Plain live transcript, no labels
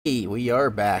Hey, we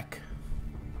are back.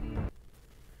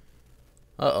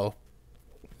 Uh-oh.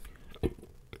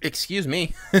 Excuse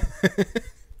me.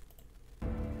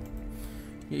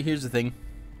 Here's the thing.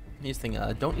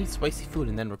 Don't eat spicy food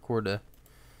and then record a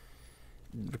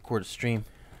stream.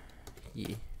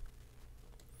 Yeah.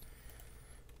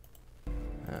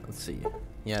 Let's see.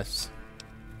 Yes.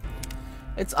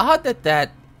 It's odd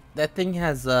that thing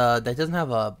has that doesn't have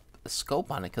a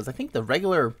scope on it, because I think the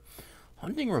regular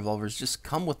hunting revolvers just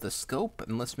come with the scope,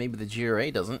 unless maybe the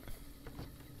GRA doesn't.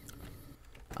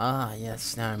 Ah,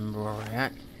 yes, now I remember where we're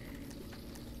at.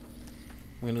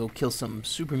 We're gonna go kill some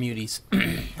super muties,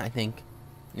 I think.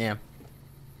 Yeah.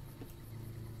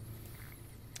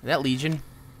 Is that Legion?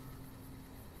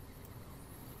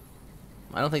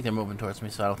 I don't think they're moving towards me,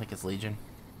 so I don't think it's Legion.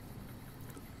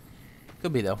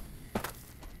 Could be, though.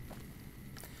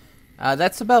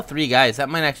 That's about 3 guys. That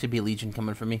might actually be Legion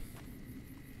coming for me.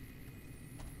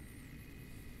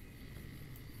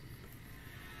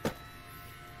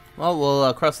 Well,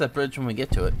 we'll cross that bridge when we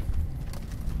get to it.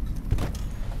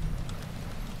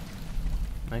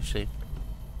 Actually,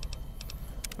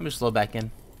 let me just load back in.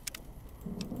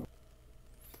 I'm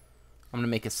gonna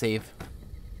make a save.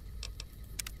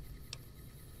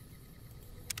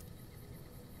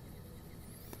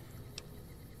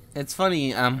 It's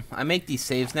funny, I make these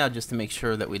saves now just to make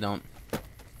sure that we don't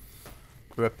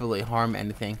irreparably harm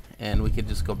anything, and we could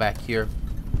just go back here.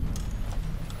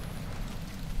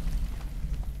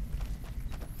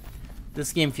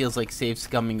 This game feels like save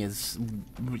scumming is...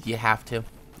 you have to.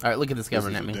 Alright, look at this guy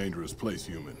running at me. This is a dangerous place,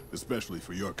 human, especially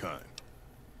for your kind.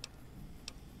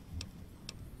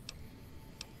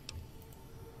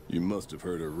 You must have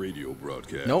heard her radio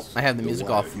broadcast. Nope, I have the music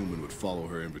why off. A human would follow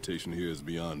her invitation here is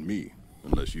beyond me,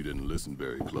 unless you didn't listen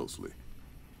very closely.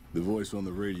 The voice on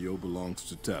the radio belongs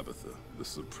to Tabitha, the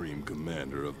supreme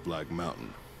commander of Black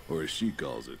Mountain, or as she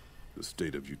calls it, the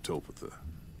state of Utopatha.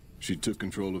 She took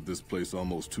control of this place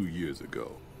almost 2 years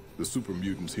ago. The super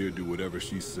mutants here do whatever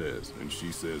she says, and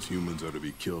she says humans are to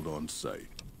be killed on sight.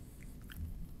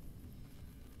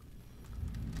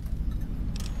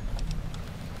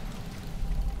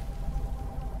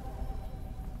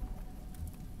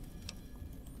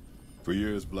 For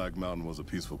years, Black Mountain was a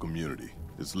peaceful community.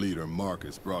 Its leader,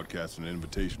 Marcus, broadcast an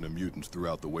invitation to mutants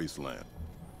throughout the wasteland.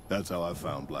 That's how I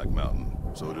found Black Mountain.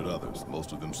 So did others,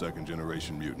 most of them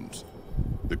second-generation mutants.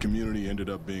 The community ended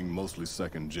up being mostly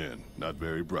second-gen, not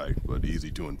very bright, but easy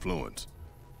to influence.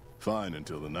 Fine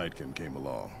until the Nightkin came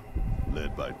along,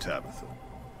 led by Tabitha.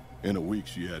 In a week,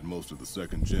 she had most of the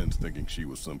second-gens thinking she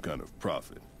was some kind of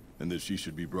prophet, and that she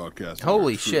should be broadcasting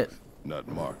Holy her shit. truth, not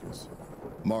Marcus.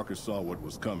 Marcus saw what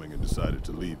was coming and decided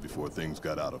to leave before things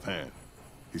got out of hand.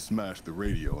 He smashed the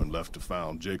radio and left to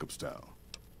found Jacobstown.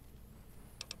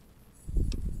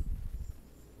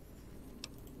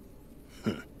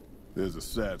 There's a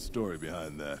sad story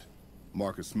behind that.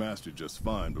 Marcus smashed it just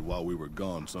fine, but while we were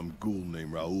gone, some ghoul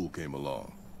named Raoul came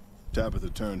along. Tabitha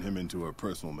turned him into her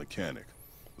personal mechanic.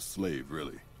 A slave,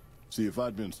 really. See, if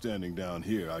I'd been standing down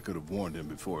here, I could have warned him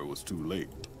before it was too late.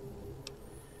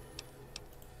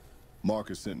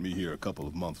 Marcus sent me here a couple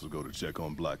of months ago to check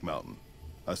on Black Mountain.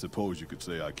 I suppose you could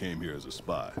say I came here as a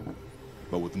spy.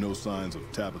 But with no signs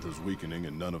of Tabitha's weakening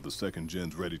and none of the second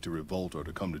gens ready to revolt or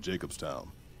to come to Jacobstown,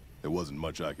 there wasn't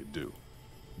much I could do.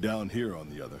 Down here, on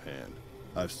the other hand,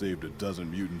 I've saved a dozen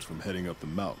mutants from heading up the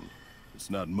mountain. It's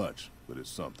not much, but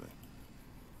it's something.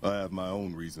 I have my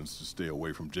own reasons to stay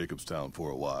away from Jacobstown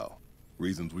for a while.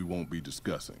 Reasons we won't be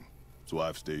discussing. So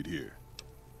I've stayed here.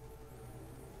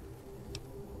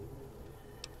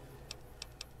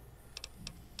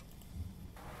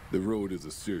 The road is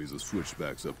a series of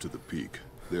switchbacks up to the peak.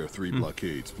 There are 3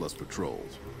 blockades plus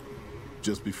patrols.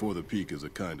 Just before the peak is a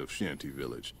kind of shanty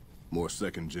village. More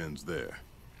second gens there.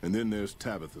 And then there's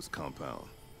Tabitha's compound,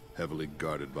 heavily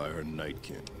guarded by her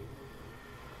Nightkin.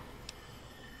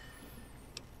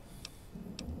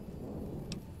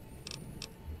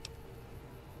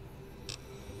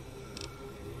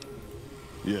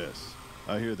 Yes,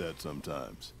 I hear that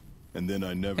sometimes. And then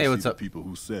I never see the people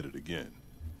who said it again.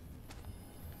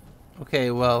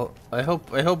 Okay, well, I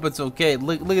hope it's okay.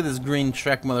 Look at this green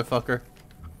Shrek motherfucker.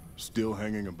 Still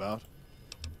hanging about?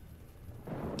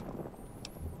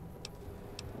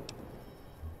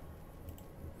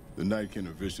 The Nightkin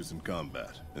are vicious in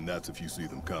combat, and that's if you see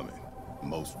them coming.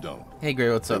 Most don't. Hey, Gray,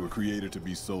 what's up? They were created to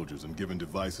be soldiers and given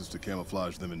devices to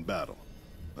camouflage them in battle.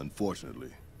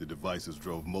 Unfortunately, the devices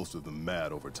drove most of them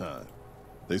mad over time.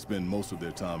 They spend most of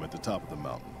their time at the top of the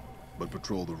mountain, but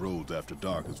patrol the roads after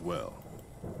dark as well.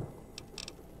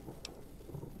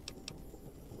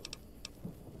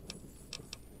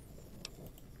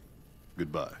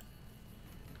 Goodbye.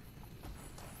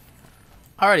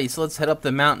 Alrighty, so let's head up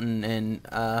the mountain and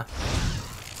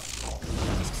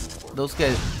those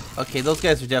guys. Okay, those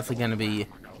guys are definitely gonna be.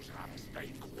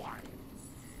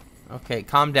 Okay,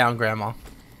 calm down, Grandma.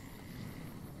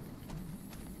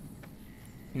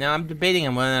 Now I'm debating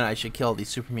on whether or not I should kill these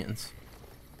super mutants.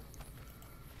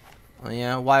 Oh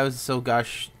yeah, why was it so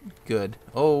gosh good?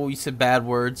 Oh, you said bad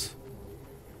words.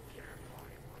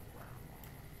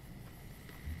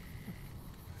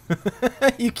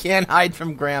 You can't hide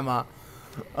from Grandma.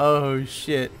 Oh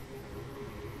shit.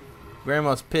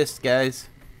 Grandma's pissed, guys.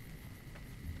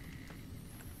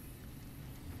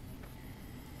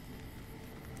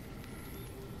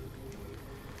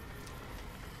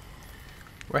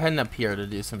 We're heading up here to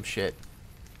do some shit.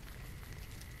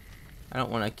 I don't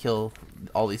want to kill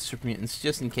all these super mutants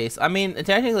just in case. I mean,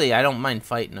 technically, I don't mind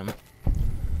fighting them,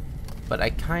 but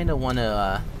I kind of want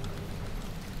to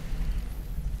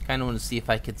see if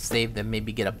I could save them.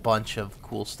 Maybe get a bunch of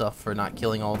cool stuff for not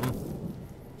killing all of them.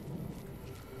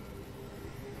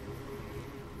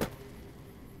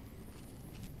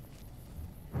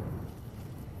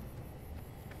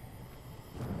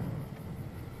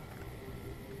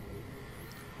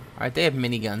 Alright, they have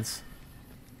miniguns.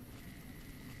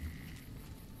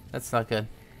 That's not good.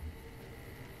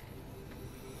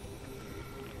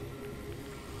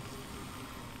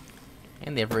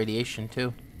 And they have radiation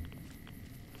too.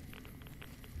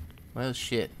 Well,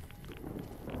 shit.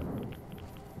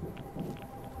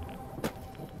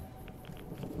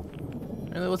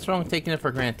 Really, what's wrong with taking it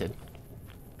for granted?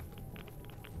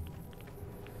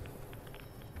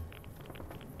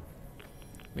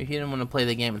 If you didn't want to play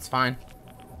the game, it's fine.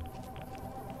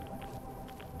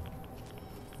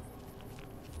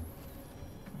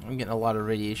 I'm getting a lot of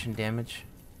radiation damage.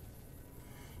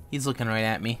 He's looking right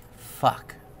at me.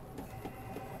 Fuck.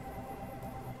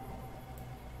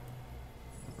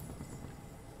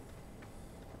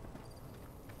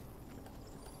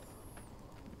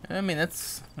 I mean,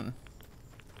 that's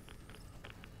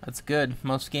good.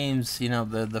 Most games, you know,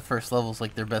 the first level's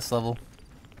like their best level.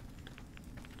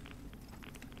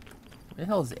 Where the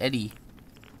hell is Eddie?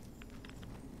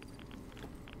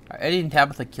 Are Eddie and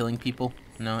Tabitha killing people?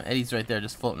 No, Eddie's right there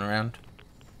just floating around.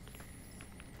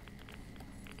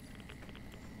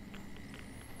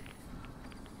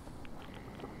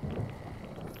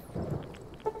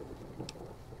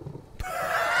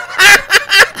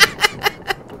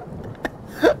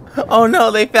 Oh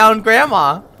no, they found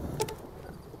Grandma.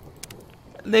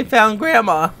 They found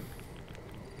Grandma.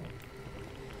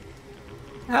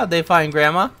 How'd they find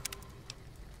Grandma?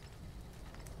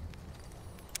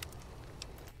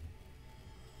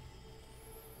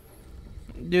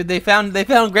 Dude, they found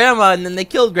Grandma and then they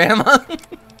killed Grandma.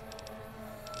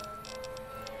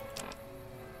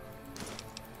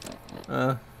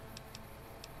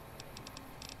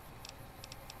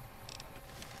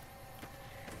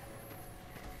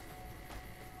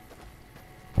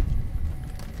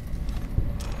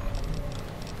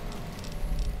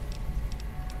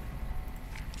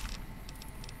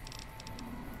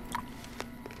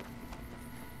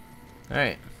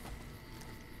 Alright.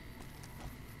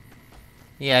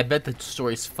 Yeah, I bet the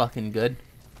story's fucking good.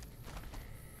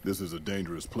 This is a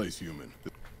dangerous place, human.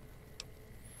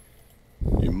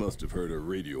 You must have heard a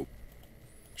radio.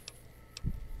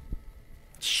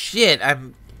 Shit,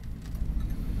 I'm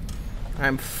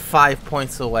 5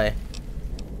 points away.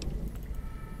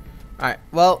 Alright,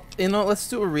 well, you know, let's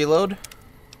do a reload.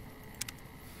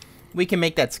 We can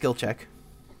make that skill check.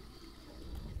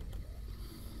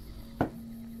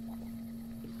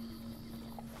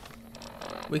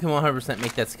 We can 100%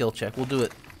 make that skill check. We'll do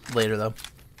it later, though.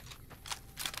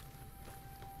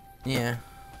 Yeah.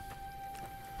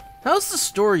 How's the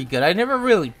story good? I never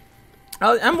really...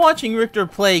 I'm watching Richter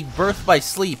play Birth by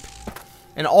Sleep,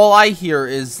 and all I hear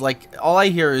is, like,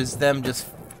 them just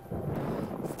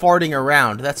farting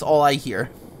around. That's all I hear.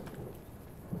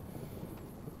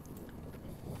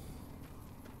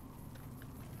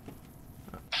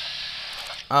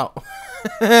 Oh.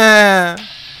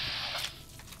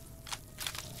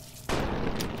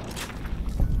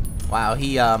 Wow,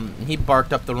 he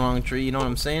barked up the wrong tree, you know what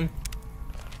I'm saying?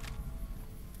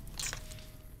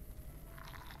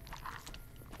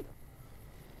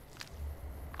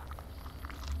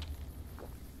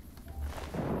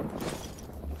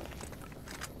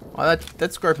 Wow,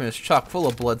 that scorpion is chock full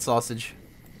of blood sausage.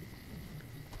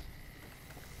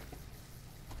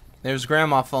 There's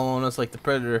Grandma following us like the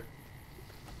predator.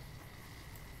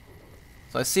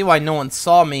 So I see why no one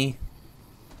saw me.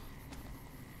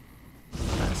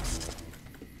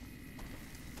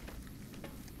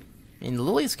 I mean,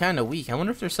 Lily's kind of weak. I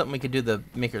wonder if there's something we could do to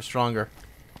make her stronger.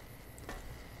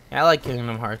 Yeah, I like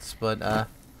Kingdom Hearts, but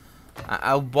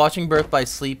Watching Birth by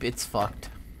Sleep, it's fucked.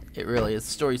 It really is.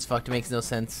 The story's fucked. It makes no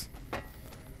sense.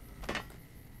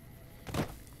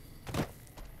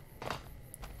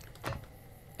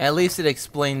 At least it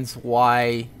explains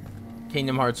why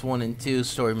Kingdom Hearts 1 and 2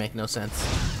 story make no sense.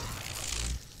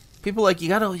 People are like, you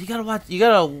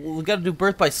gotta do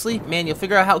Birth by Sleep, man. You'll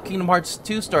figure out how Kingdom Hearts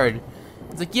 2 started.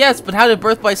 It's like, yes, but how did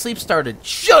Birth by Sleep started?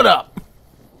 Shut up!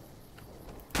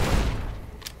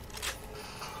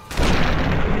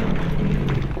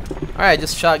 Alright, I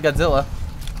just shot Godzilla.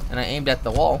 And I aimed at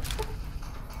the wall.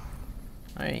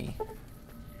 Alright.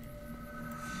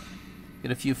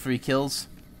 Get a few free kills.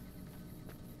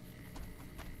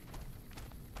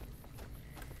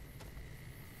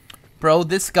 Bro,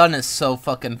 this gun is so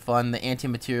fucking fun. The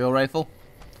anti-material rifle.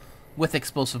 With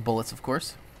explosive bullets, of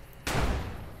course.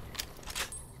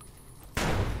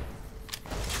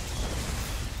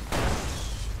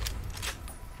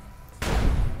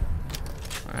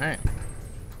 Alright.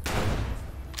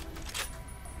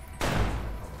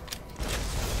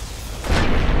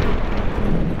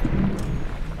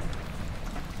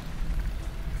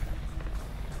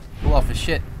 Pull off his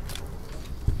shit.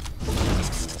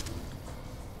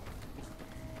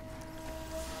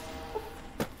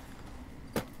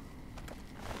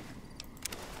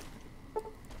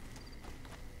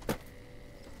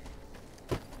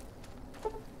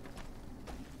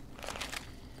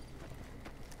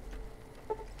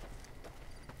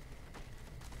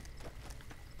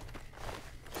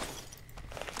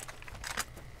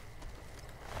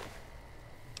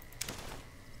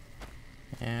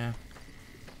 Yeah.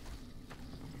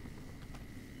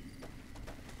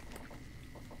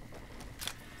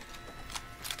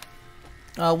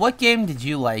 What game did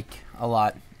you like a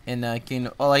lot in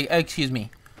Kingdom? Oh, like, excuse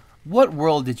me. What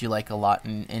world did you like a lot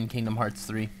in Kingdom Hearts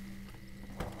 3?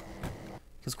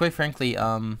 Because quite frankly, you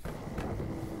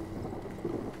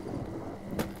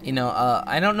know,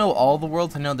 I don't know all the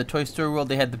worlds. I know the Toy Story world.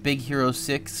 They had the Big Hero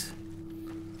 6.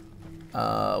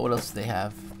 What else did they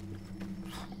have?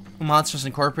 Monsters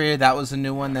Incorporated. That was a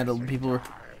new one that people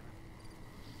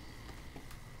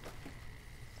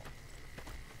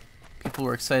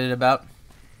were excited about.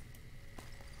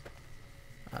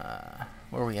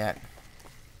 Where are we at?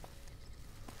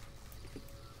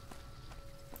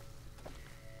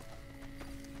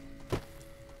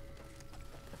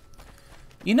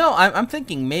 You know, I'm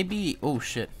thinking maybe. Oh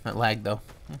shit! That lagged though.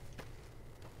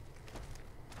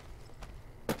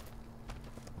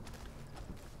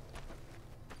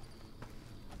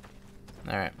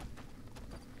 All right.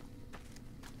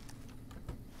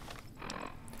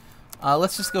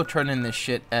 Let's just go turn in this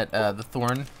shit at the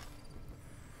Thorn.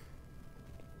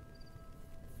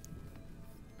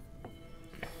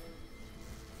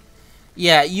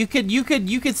 Yeah, you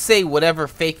could say whatever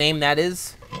fake name that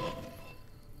is.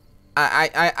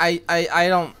 I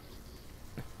don't.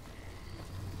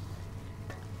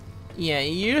 Yeah,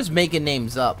 you're just making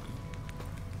names up.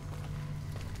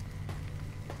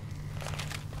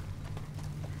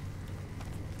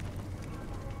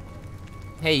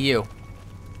 Hey, you.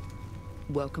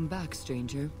 Welcome back,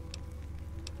 stranger.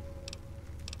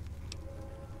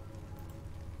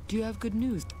 Do you have good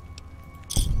news?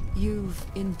 You've,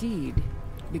 indeed,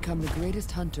 become the greatest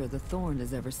hunter the Thorn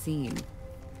has ever seen.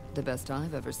 The best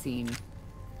I've ever seen.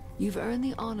 You've earned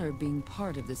the honor of being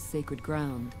part of this sacred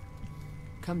ground.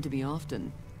 Come to me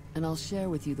often, and I'll share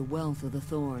with you the wealth of the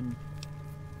Thorn.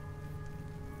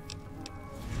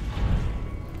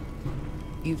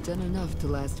 You've done enough to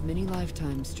last many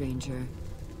lifetimes, stranger.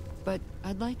 But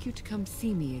I'd like you to come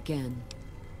see me again.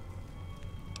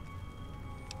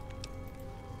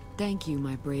 Thank you,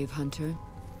 my brave hunter.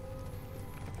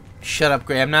 Shut up,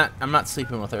 Gray. I'm not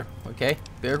sleeping with her, okay?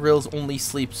 Bear Grylls only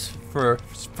sleeps for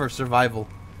survival.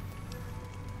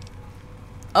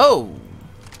 Oh!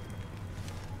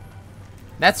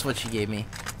 That's what she gave me.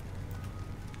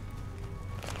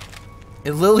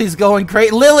 And Lily's going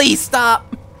great. Lily,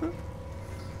 stop!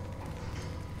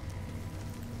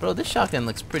 Bro, this shotgun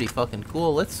looks pretty fucking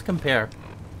cool. Let's compare.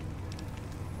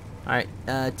 Alright,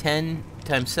 10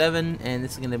 times 7, and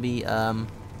this is gonna be,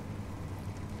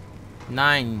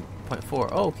 9.4.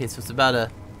 Oh, okay, so it's about a...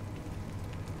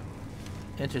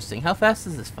 Interesting. How fast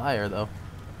does this fire, though?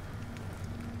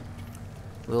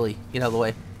 Lily, get out of the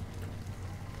way.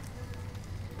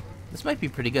 This might be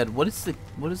pretty good. What is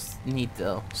neat,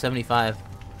 though? 75.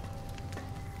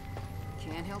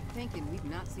 Can't help thinking we've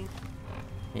not seen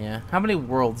Yeah. How many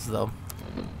worlds, though?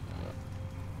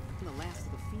 the last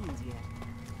of the fiends yet.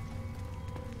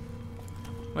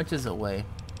 How much does it weigh?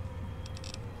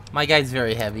 My guy's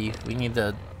very heavy. We need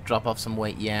to drop off some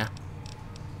weight, yeah.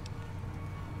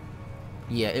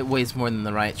 Yeah, it weighs more than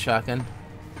the riot shotgun.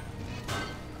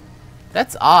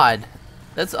 That's odd.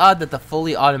 That's odd that the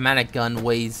fully automatic gun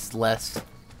weighs less.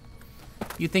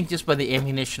 You think just by the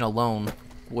ammunition alone,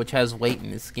 which has weight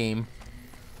in this game,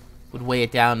 would weigh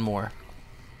it down more.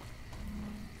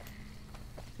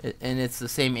 And it's the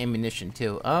same ammunition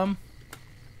too. Gun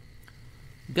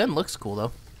looks cool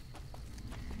though.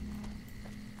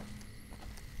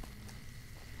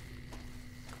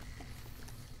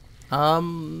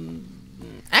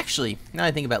 Actually, now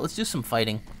I think about it, let's do some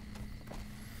fighting.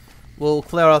 We'll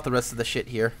clear out the rest of the shit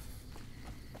here.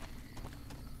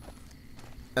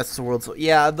 That's the worlds.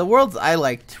 Yeah, the worlds I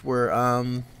liked were,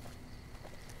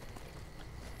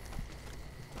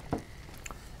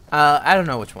 I don't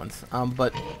know which ones.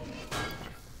 But,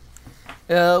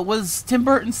 was Tim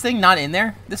Burton's thing not in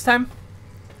there this time?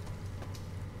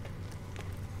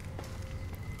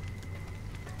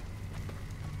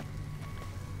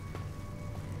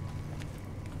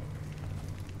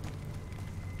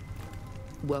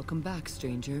 Welcome back,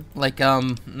 stranger. Like,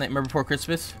 Nightmare Before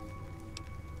Christmas?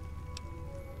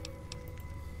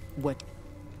 What?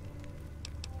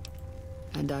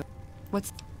 And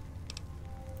what's...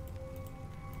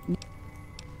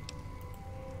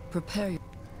 Prepare.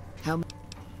 How... I'm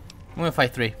gonna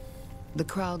fight 3. The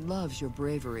crowd loves your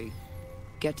bravery.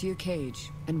 Get to your cage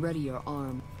and ready your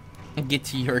arm. Get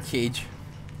to your cage.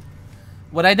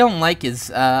 What I don't like is,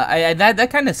 that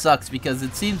kind of sucks because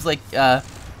it seems like,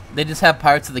 they just have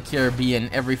Pirates of the Caribbean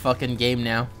every fucking game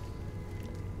now.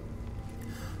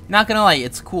 Not gonna lie,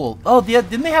 it's cool. Oh,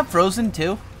 didn't they have Frozen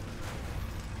too?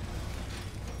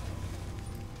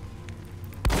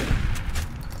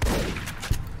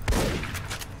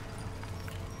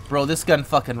 Bro, this gun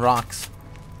fucking rocks.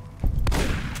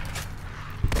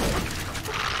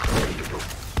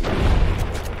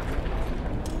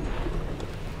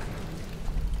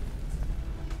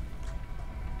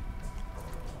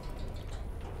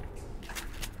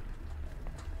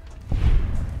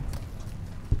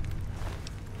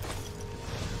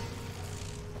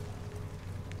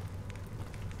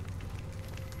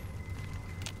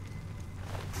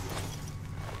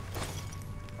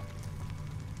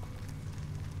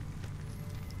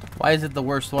 Why is it the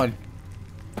worst one?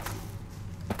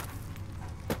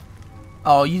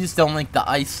 Oh, you just don't like the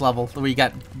ice level where you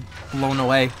got blown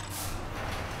away.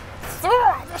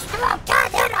 There's still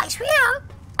goddamn ice here.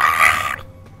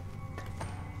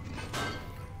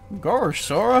 Gosh,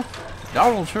 Sora.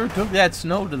 Donald sure took that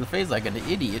snow to the face like an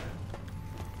idiot.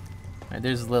 Alright,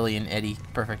 there's Lily and Eddie.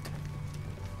 Perfect.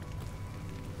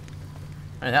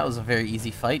 Alright, that was a very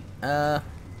easy fight.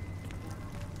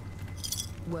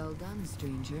 Well done,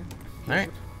 stranger.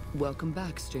 Alright. Welcome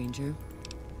back, stranger.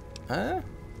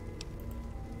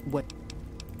 What?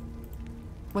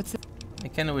 What's it? I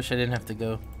kinda wish I didn't have to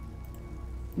go.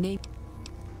 Name.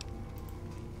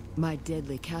 My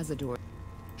deadly Cazador.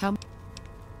 How?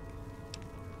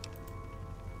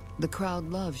 The crowd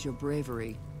loves your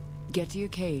bravery. Get to your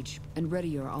cage and ready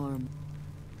your arm.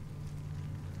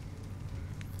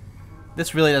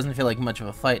 This really doesn't feel like much of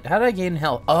a fight. How did I gain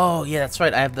health? Oh, yeah, that's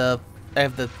right. I have the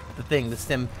thing, the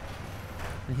stim.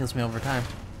 It heals me over time.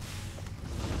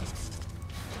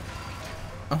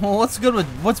 Oh,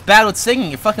 what's bad with singing?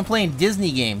 You're fucking playing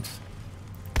Disney games.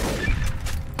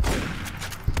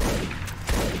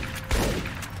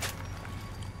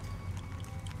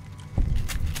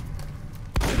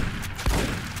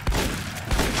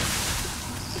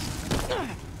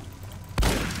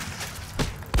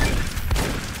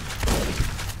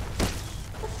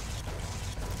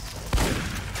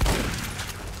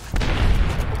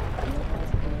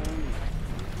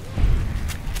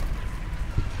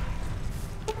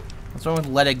 What's wrong with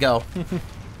Let It Go?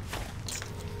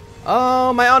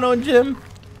 Oh, my auto gym.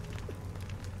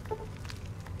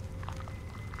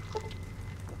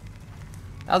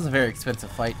 That was a very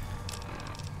expensive fight.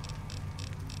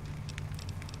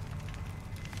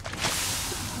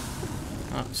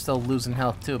 Oh, still losing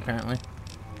health too, apparently.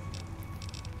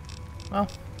 Well.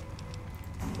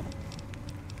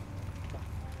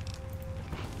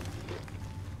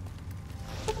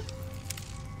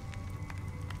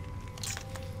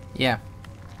 Yeah.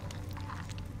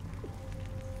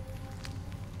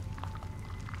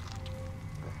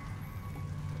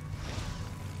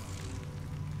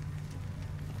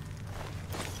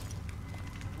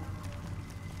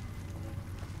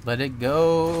 Let it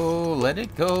go, let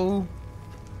it go.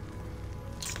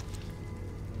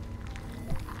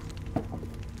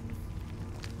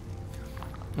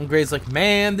 And Gray's like,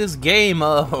 man, this game,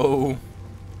 oh.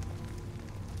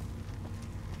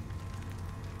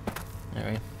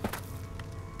 Alright.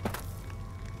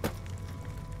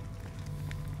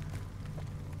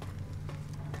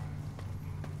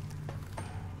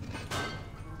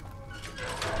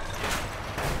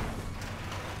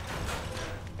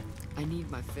 I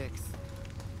need my fix.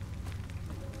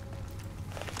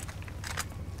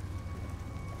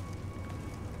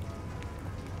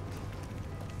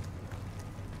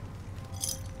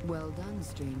 Well done,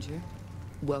 stranger.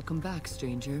 Welcome back,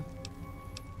 stranger.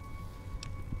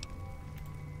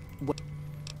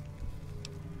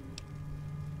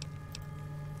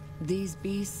 These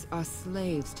beasts are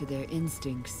slaves to their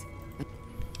instincts.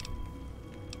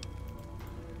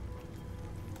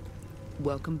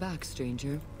 Welcome back,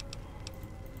 stranger.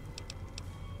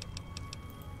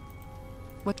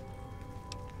 What?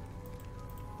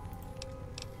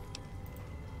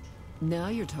 Now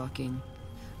you're talking.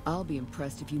 I'll be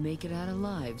impressed if you make it out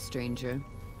alive, stranger.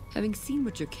 Having seen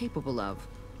what you're capable of,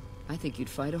 I think you'd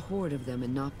fight a horde of them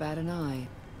and not bat an eye.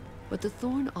 But the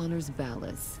Thorn honors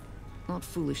Valis, not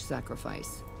foolish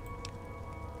sacrifice.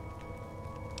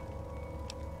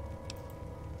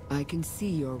 I can see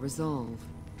your resolve.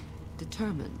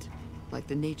 Determined, like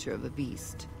the nature of a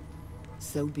beast.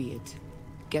 So be it.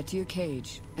 Get to your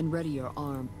cage and ready your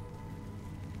arm.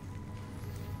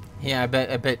 Yeah, I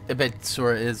bet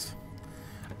Sora is.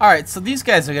 Alright, so these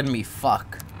guys are gonna be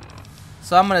fuck.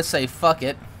 So I'm gonna say fuck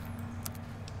it.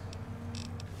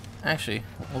 Actually,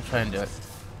 we'll try and do it.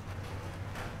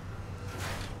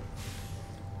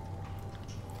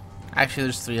 Actually,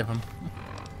 there's 3 of them.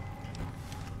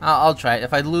 I'll try it.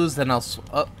 If I lose, then I'll...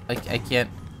 Oh, I can't.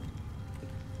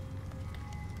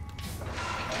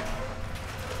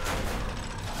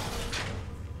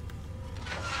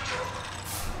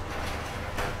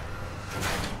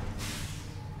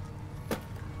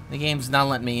 The game's not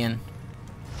letting me in.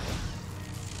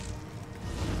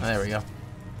 Oh, there we go.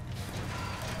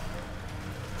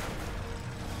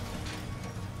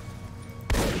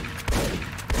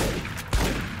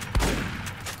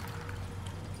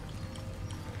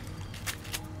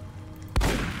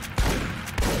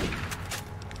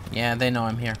 Yeah, they know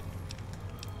I'm here.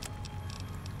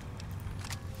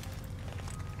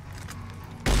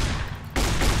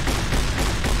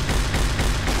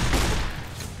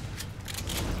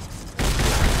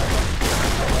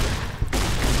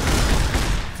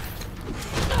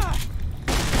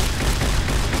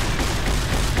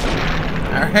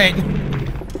 Alright.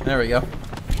 There we go.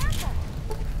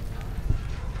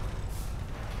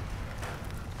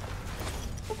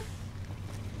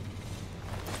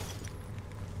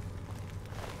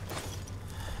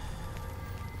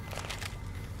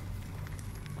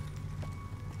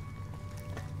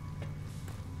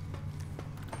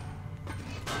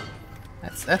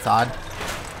 That's odd.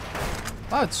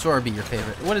 Why would Sora be your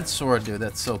favorite? What did Sora do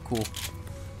that's so cool?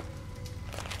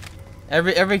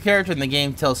 Every character in the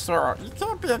game tells Sora, "You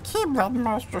can't be a keyblade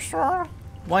master, Sora."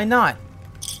 Why not?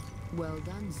 Well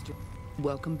done,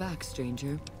 welcome back,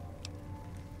 stranger.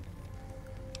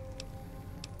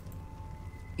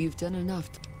 You've done enough.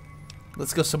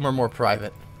 Let's go somewhere more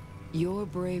private. Your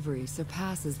bravery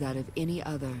surpasses that of any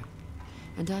other,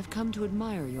 and I've come to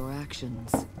admire your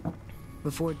actions.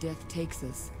 Before death takes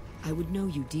us, I would know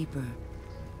you deeper.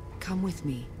 Come with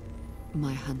me,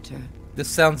 my hunter. This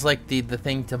sounds like the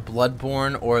thing to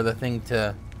Bloodborne or the thing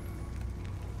to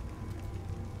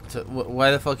why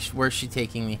the fuck? Where's she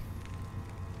taking me?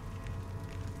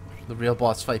 The real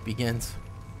boss fight begins.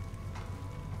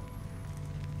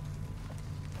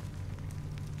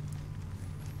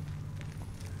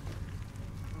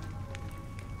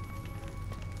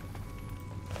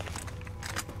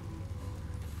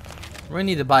 We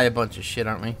need to buy a bunch of shit,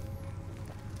 aren't we?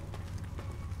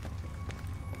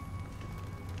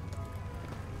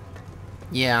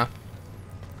 Yeah.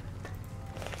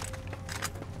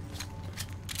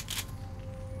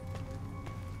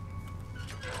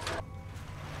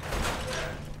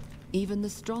 Even the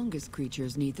strongest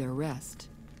creatures need their rest.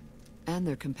 And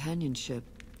their companionship.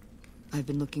 I've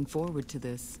been looking forward to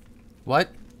this. What?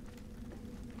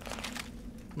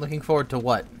 Looking forward to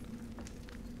what?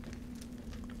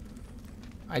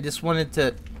 I just wanted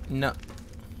to know.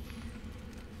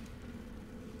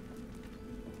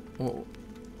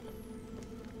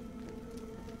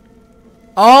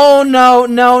 Oh, no,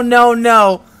 no, no,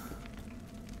 no.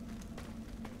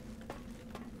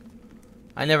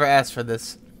 I never asked for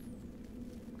this.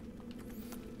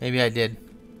 Maybe I did.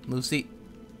 Lucy?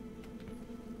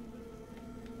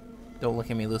 Don't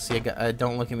look at me, Lucy.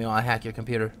 Don't look at me while I hack your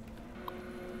computer.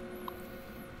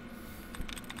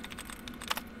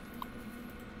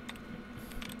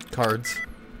 Cards.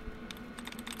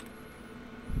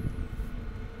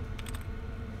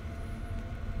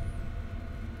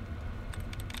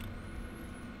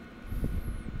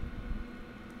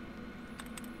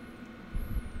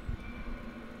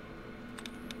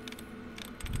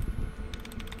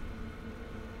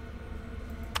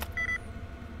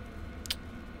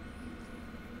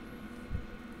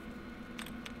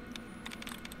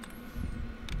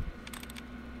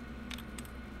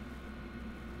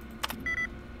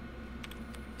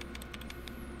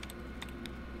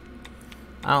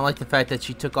 I don't like the fact that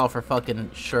she took off her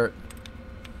fucking shirt.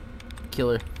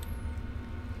 Killer.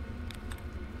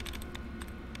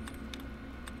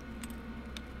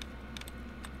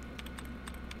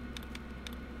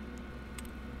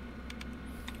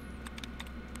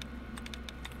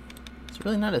 It's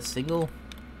really not a single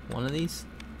one of these.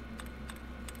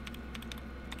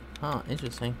 Huh,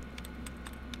 interesting.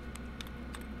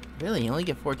 Really, you only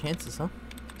get 4 chances, huh?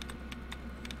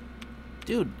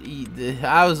 Dude,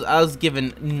 I was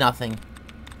given nothing.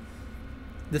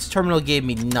 This terminal gave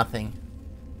me nothing.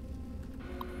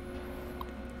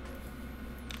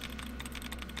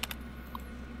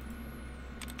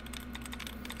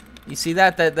 You see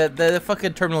that? That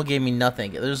fucking terminal gave me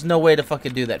nothing. There's no way to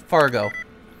fucking do that. Fargo.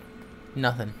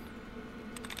 Nothing.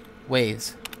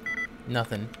 Waves.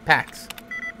 Nothing. Packs.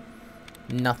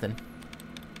 Nothing.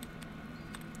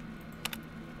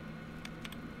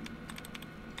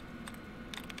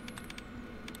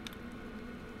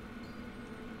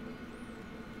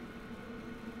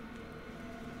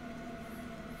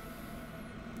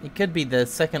 It could be the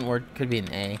second word, could be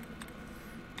an A.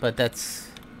 But that's...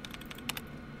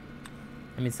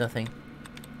 That means nothing.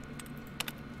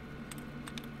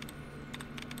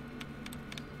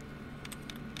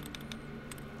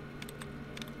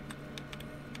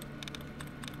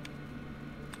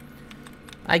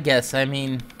 I guess, I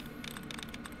mean...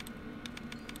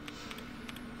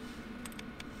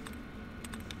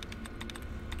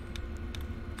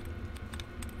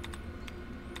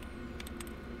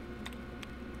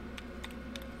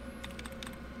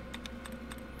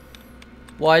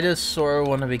 Why does Sora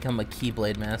want to become a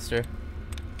Keyblade Master?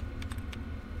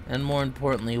 And more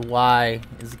importantly, why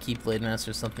is a Keyblade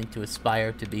Master something to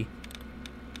aspire to be?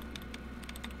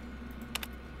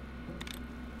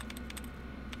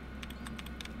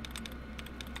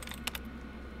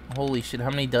 Holy shit, how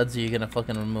many duds are you gonna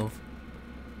fucking remove?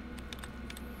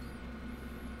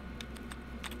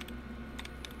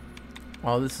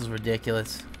 Oh, this is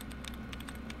ridiculous.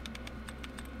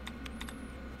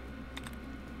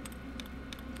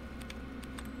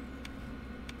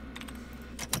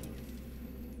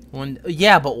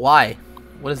 Yeah, but why?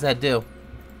 What does that do?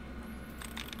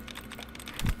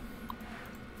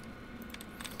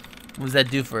 What does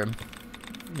that do for him?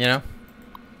 You know?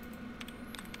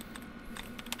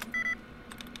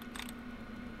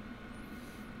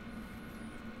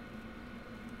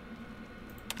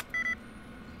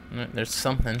 There's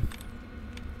something.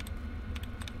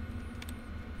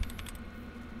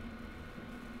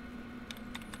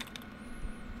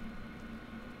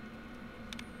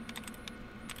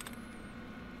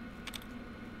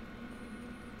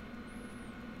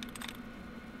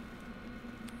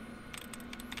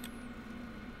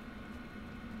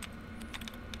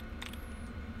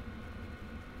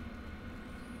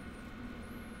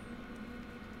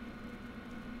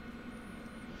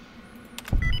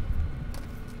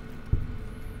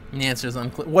 The answer is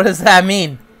unclear. What does that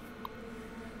mean?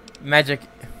 Magic.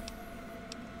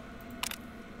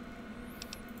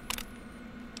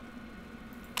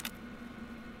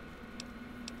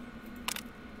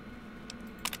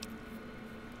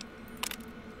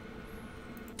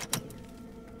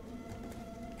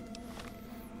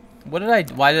 What did I...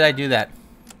 Why did I do that?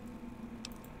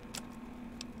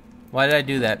 Why did I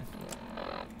do that?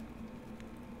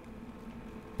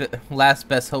 Last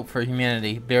best hope for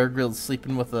humanity. Bear Grylls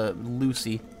sleeping with a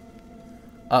Lucy.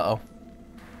 Uh-oh.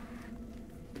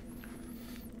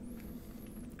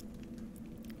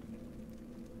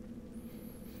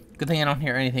 Good thing I don't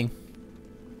hear anything.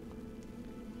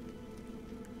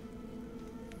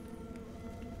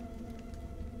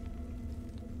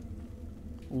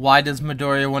 Why does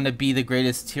Midoriya want to be the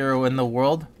greatest hero in the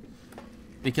world?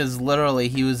 Because literally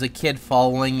he was a kid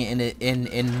following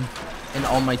in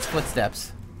All Might's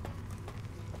footsteps.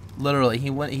 Literally, he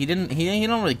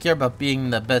don't really care about being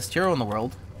the best hero in the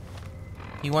world.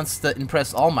 He wants to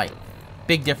impress All Might.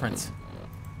 Big difference.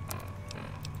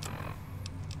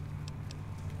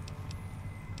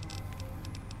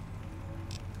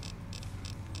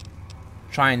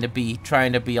 Trying to be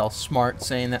all smart,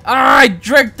 saying that I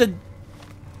drank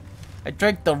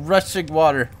the rushing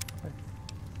water.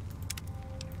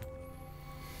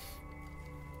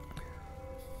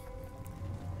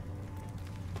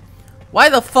 Why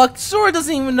the fuck? Sora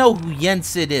doesn't even know who Yen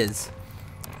Sid is.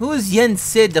 Who is Yen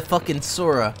Sid to fucking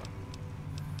Sora?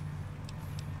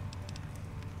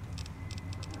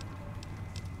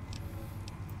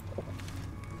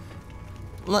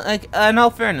 Like, in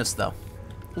all fairness though,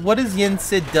 what has Yen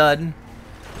Sid done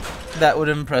that would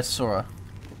impress Sora?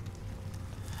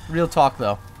 Real talk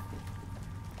though.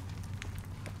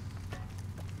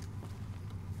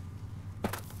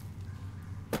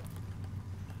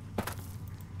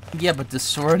 Yeah, but does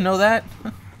Sora know that?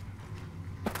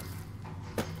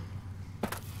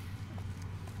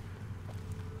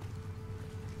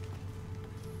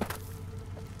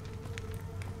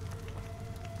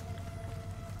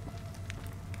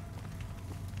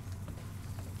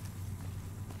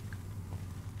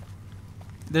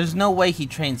 There's no way he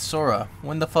trained Sora.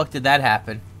 When the fuck did that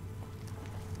happen?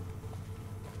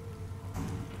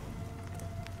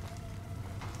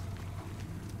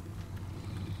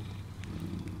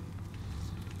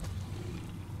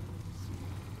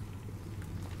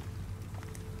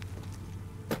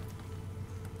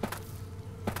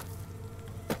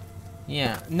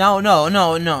 Yeah. No.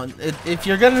 If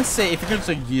you're gonna say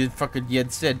you fucking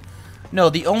Yed said, no,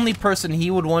 the only person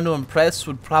he would want to impress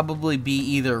would probably be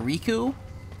either Riku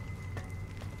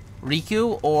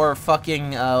or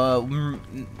fucking I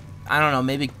don't know,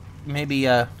 maybe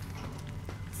I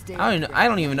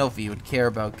don't even know if he would care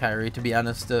about Kyrie, to be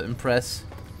honest, to impress.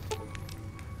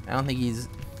 I don't think he's.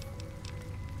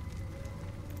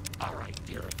 All right,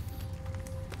 dear.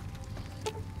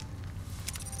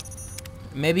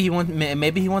 Maybe he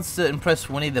wants to impress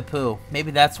Winnie the Pooh.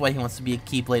 Maybe that's why he wants to be a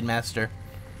Keyblade Master.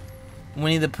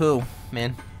 Winnie the Pooh,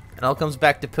 man. It all comes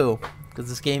back to Pooh, because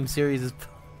this game series is.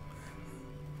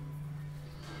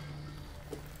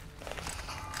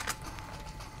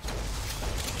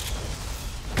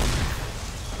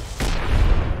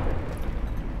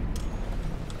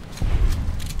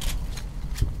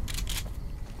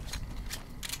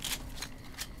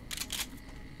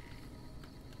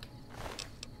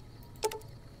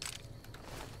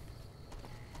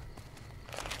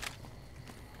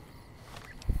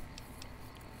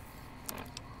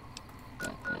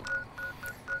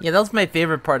 Yeah, that was my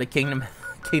favorite part of Kingdom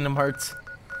Hearts.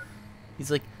 He's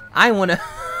like, I wanna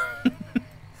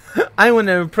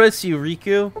impress you,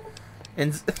 Riku.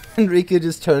 And Riku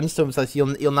just turns to him and says,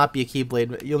 You'll not be a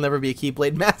Keyblade. You'll never be a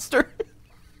Keyblade Master.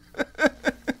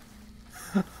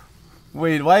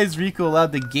 Wait, why is Riku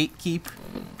allowed to gatekeep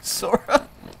Sora?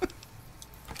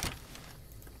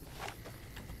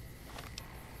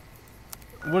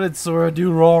 What did Sora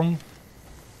do wrong?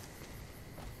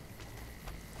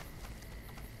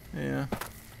 Yeah.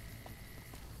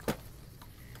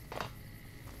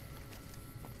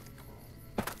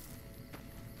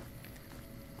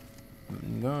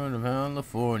 I'm going to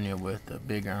California with a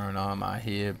big iron on my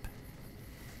hip.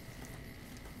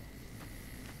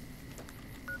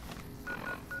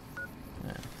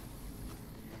 Yeah.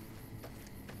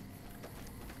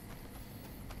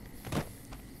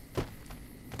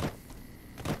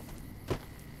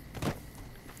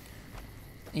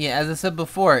 Yeah, as I said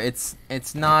before, it's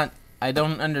not. I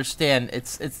don't understand.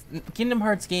 It's Kingdom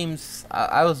Hearts games.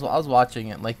 I was watching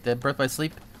it, like the Birth by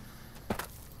Sleep.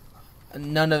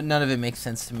 None of it makes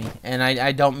sense to me, and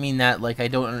I don't mean that like I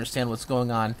don't understand what's going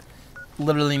on.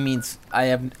 Literally means I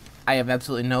have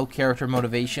absolutely no character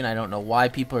motivation. I don't know why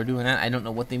people are doing that. I don't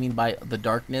know what they mean by the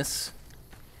darkness.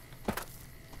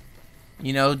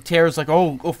 You know, Terra's like,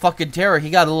 oh fucking Terra, he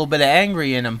got a little bit of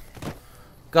angry in him.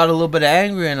 Got a little bit of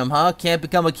anger in him, huh? Can't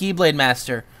become a Keyblade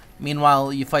Master.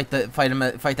 Meanwhile, you fight that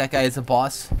guy as a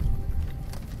boss. A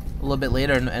little bit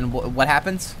later, and what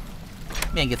happens?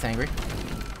 Man gets angry.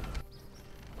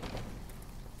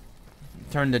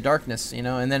 Turn to darkness, you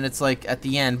know, and then it's like at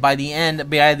the end, by the end of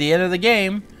the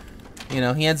game, you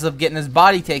know, he ends up getting his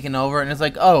body taken over, and it's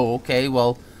like, oh, okay,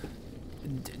 well,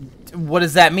 what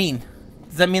does that mean?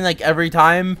 Does that mean like every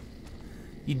time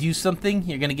you do something,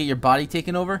 you're gonna get your body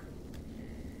taken over?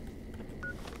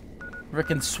 Rick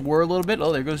can swirl a little bit.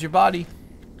 Oh, there goes your body.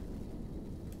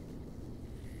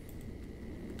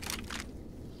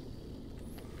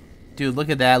 Dude, look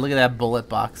at that. Look at that bullet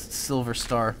box. Silver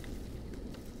star.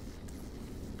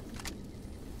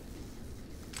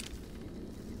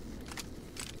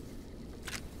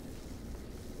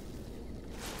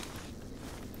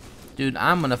 Dude,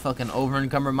 I'm gonna fucking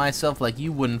over-encumber myself like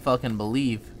you wouldn't fucking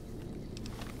believe.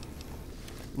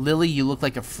 Lily, you look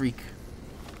like a freak.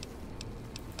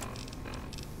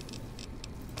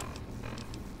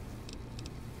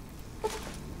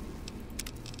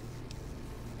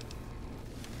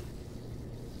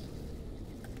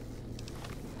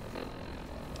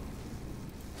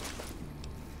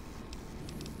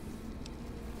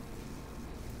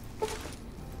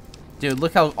 Dude,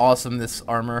 look how awesome this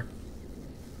armor.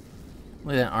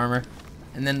 Look at that armor.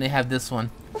 And then they have this one.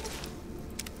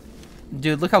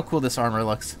 Dude, look how cool this armor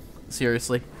looks.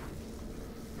 Seriously.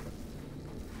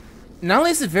 Not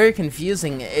only is it very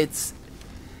confusing, it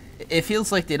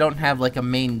feels like they don't have like a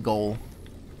main goal.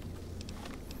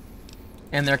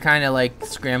 And they're kind of like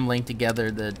scrambling together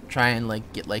to try and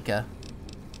like get a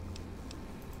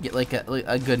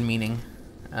good meaning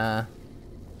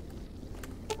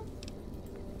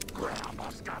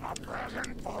Grandma's got a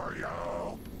present for you.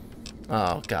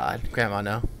 Oh God, Grandma,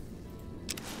 no.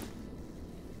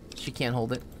 She can't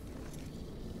hold it.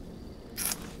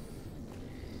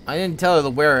 I didn't tell her to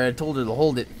wear it. I told her to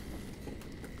hold it.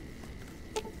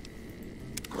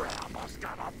 Grandma's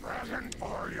got a present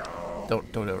for you.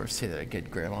 Don't ever say that again,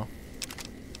 Grandma.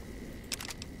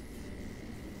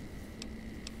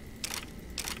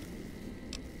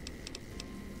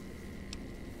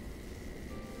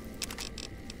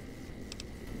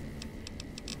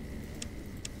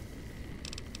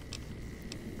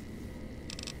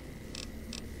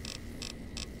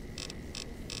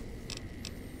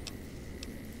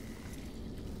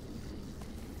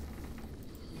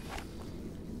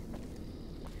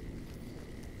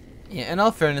 Yeah, in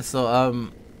all fairness though,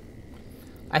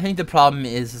 I think the problem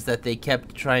is that they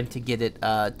kept trying to get it,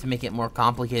 to make it more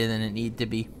complicated than it needed to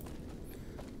be.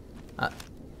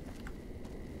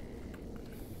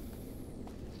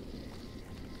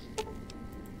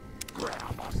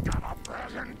 Grandma's got a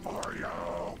present for you.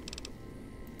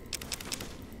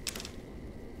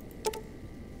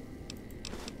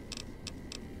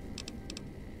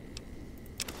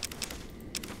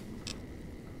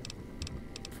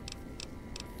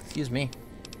 Excuse me.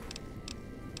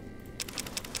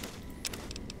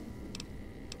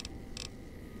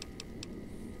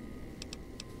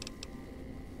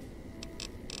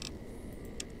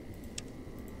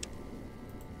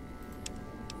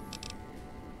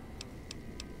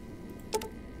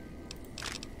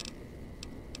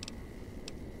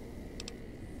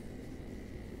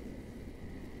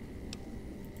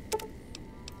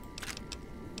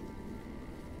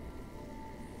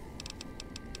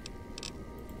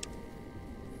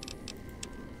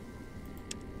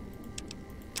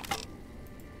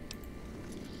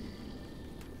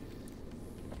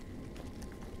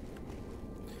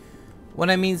 What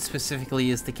I mean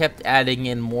specifically is they kept adding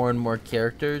in more and more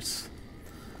characters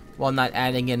while not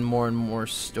adding in more and more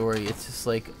story. It's just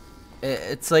like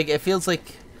it feels like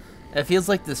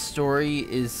the story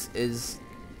is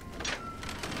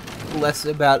less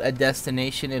about a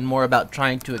destination and more about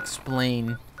trying to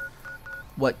explain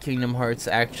what Kingdom Hearts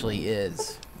actually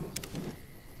is.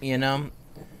 You know?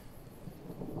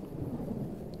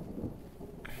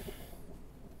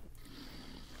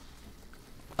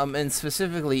 And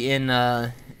specifically in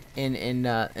the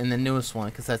newest one,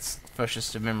 because that's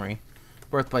freshest of memory,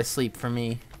 Birth by Sleep for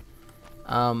me.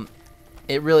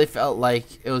 It really felt like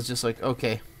it was just like,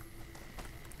 okay,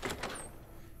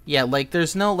 yeah, like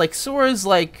there's no like Sora's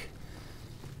like,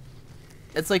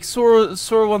 it's like Sora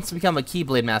wants to become a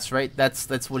Keyblade master, right?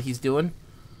 That's what he's doing.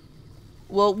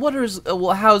 Well,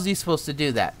 well, how is he supposed to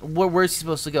do that? Where's he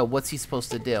supposed to go? What's he supposed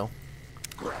to do?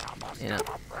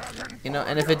 You know,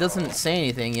 and if it doesn't say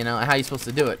anything, you know, how are you supposed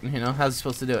to do it? You know, how's he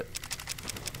supposed to do it?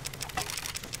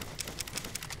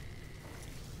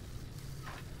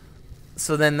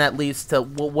 So then that leads to,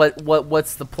 well,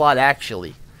 what's the plot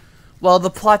actually? Well, the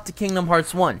plot to Kingdom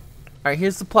Hearts 1. Alright,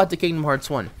 here's the plot to Kingdom Hearts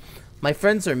 1. My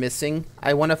friends are missing.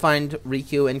 I want to find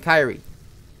Riku and Kairi.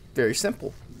 Very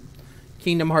simple.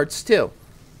 Kingdom Hearts 2.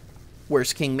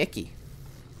 Where's King Mickey?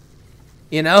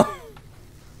 You know?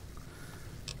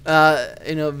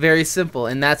 You know, very simple,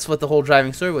 and that's what the whole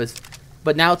driving story was.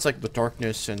 But now it's like the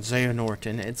darkness and Xehanort,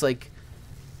 and it's like,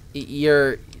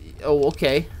 oh,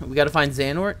 okay, we gotta find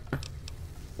Xehanort?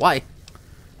 Why?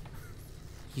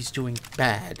 He's doing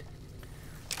bad.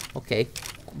 Okay,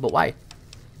 but why?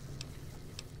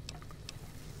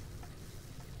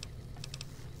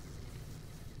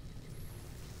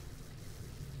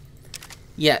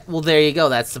 Yeah, well, there you go,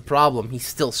 that's the problem. He's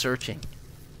still searching.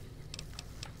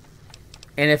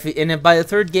 And if by the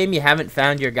third game you haven't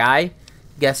found your guy,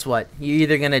 guess what? You're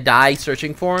either gonna die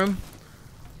searching for him,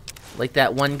 like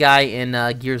that one guy in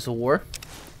Gears of War.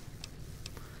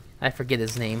 I forget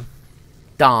his name.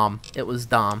 Dom. It was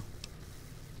Dom.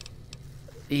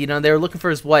 You know, they were looking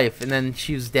for his wife, and then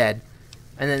she was dead.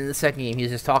 And then in the second game, he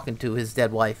was just talking to his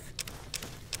dead wife.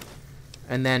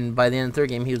 And then by the end of the third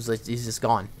game, he was like, he's just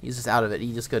gone. He's just out of it.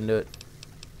 He just couldn't do it.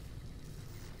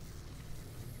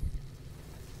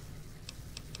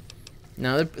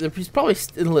 No, he's probably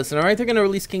listen. All right, they're gonna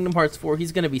release Kingdom Hearts 4.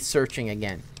 He's gonna be searching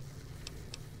again.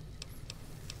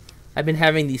 I've been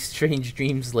having these strange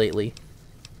dreams lately,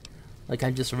 like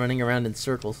I'm just running around in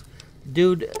circles,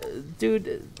 dude.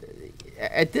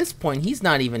 At this point, he's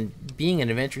not even being an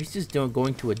adventurer. He's just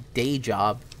going to a day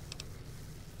job,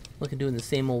 looking doing the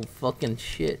same old fucking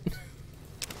shit.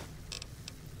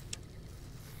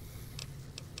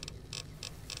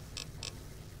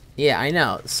 Yeah, I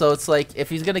know. So it's like, if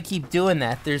he's gonna keep doing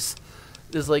that, there's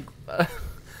like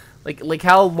Like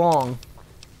how long?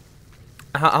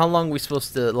 How long are we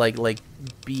supposed to like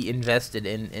be invested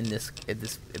in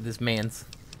this man's?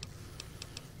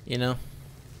 You know.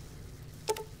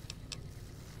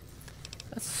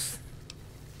 That's.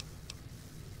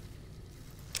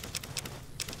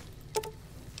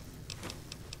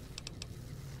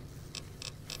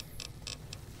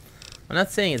 I'm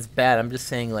not saying it's bad. I'm just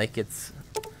saying like it's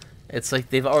like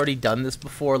they've already done this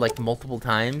before like multiple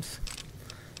times,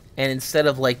 and instead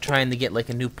of like trying to get like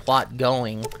a new plot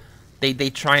going, they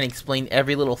try and explain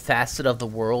every little facet of the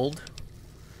world,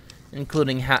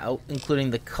 including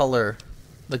the color,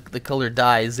 the color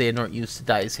dyes Xehanort used to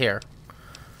dye his hair.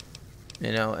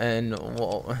 You know, and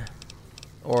well,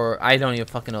 or I don't even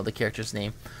fucking know the character's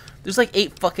name. There's like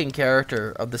 8 fucking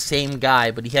character of the same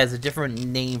guy, but he has a different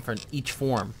name for each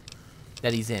form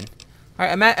that he's in. All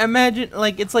right, imagine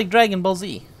like it's like Dragon Ball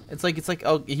Z. It's like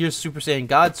oh, here's Super Saiyan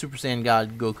God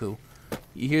Goku.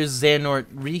 Here's Xehanort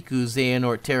Riku,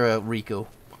 Xehanort Terra Riku.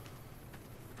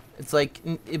 It's like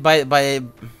by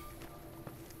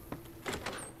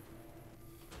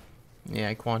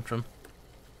yeah, Quantrum.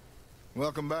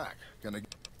 Welcome back. Gonna...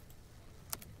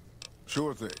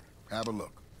 Sure thing. Have a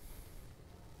look.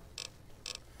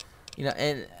 You know,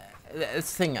 and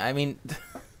that's the thing. I mean,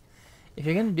 if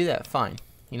you're gonna do that, fine.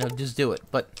 You know, just do it.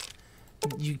 But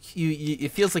you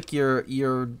it feels like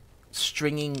you're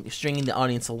stringing the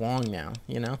audience along now.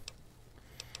 You know,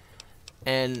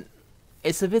 and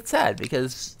it's a bit sad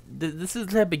because this is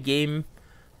the type of game.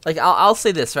 Like I'll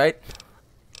say this, right?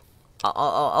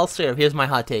 I'll say it. Here's my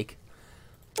hot take.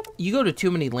 You go to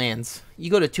too many lands. You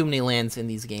go to too many lands in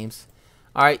these games.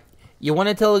 All right. You want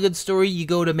to tell a good story, you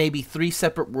go to maybe 3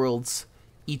 separate worlds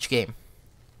each game.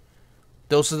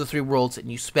 Those are the 3 worlds,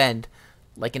 and you spend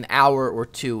like an hour or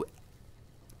 2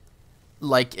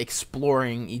 like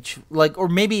exploring each, like, or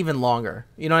maybe even longer.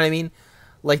 You know what I mean?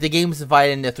 Like the game's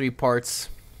divided into 3 parts.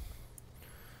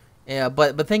 Yeah,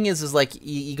 but the thing is like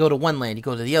you go to one land, you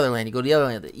go to the other land, you go to the other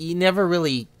land. You never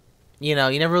really, you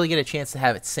never really get a chance to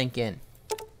have it sink in.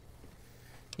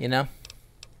 You know?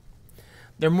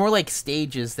 They're more like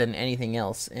stages than anything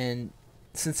else, and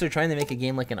since they're trying to make a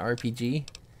game like an RPG,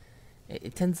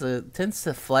 it tends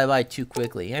to fly by too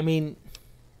quickly. I mean,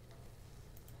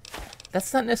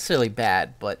 that's not necessarily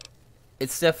bad, but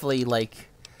it's definitely like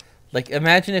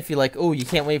imagine if you like, oh, you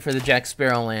can't wait for the Jack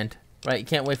Sparrow land, right? You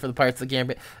can't wait for the Pirates of the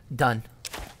Caribbean. Done.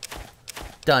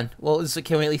 Well,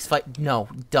 can we at least fight? No,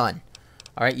 done.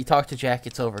 All right, you talk to Jack,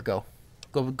 it's over. Go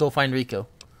find Rico.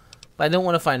 But I don't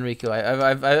want to find Riku.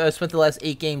 I've spent the last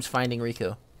 8 games finding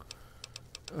Riku.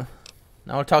 I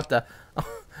want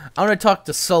to talk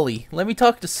to Sully. Let me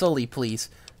talk to Sully, please.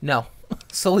 No,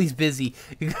 Sully's busy.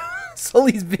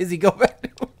 Sully's busy. Go back to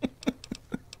him.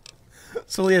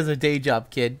 Sully has a day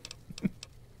job, kid.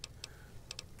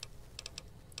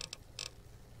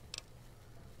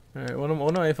 All right, what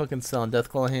am I fucking selling?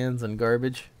 Deathclaw hands and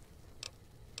garbage.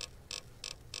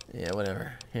 Yeah,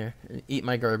 whatever. Here, eat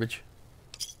my garbage.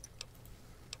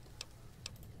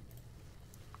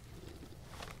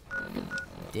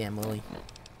 Damn, Lily.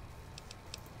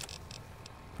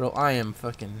 Bro, I am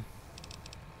fucking...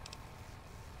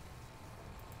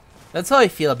 That's how I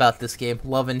feel about this game.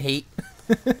 Love and hate.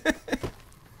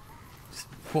 Just,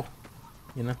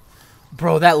 you know?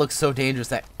 Bro, that looks so dangerous,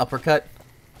 that uppercut.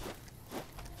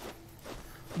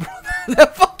 Bro,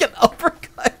 that fucking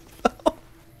uppercut, though.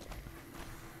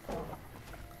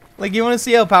 Like, you want to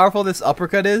see how powerful this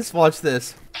uppercut is? Watch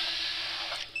this.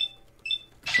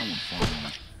 Someone find me.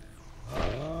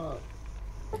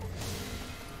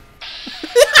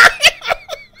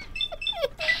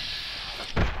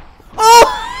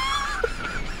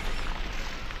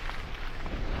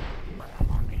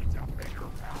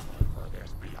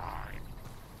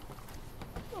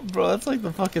 Bro, that's like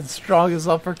the fucking strongest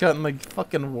uppercut in the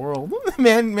fucking world.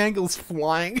 Man goes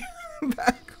flying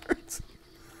backwards.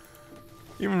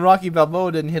 Even Rocky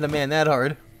Balboa didn't hit a man that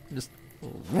hard. Just...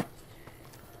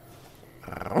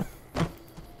 Ow.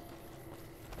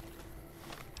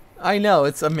 I know,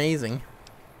 it's amazing.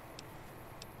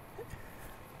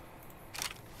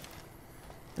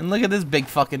 And look at this big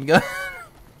fucking gun.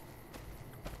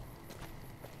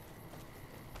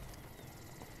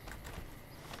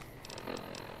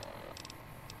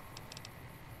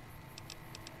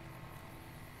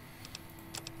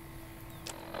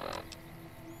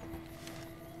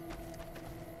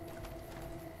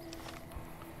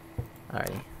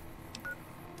 Alrighty.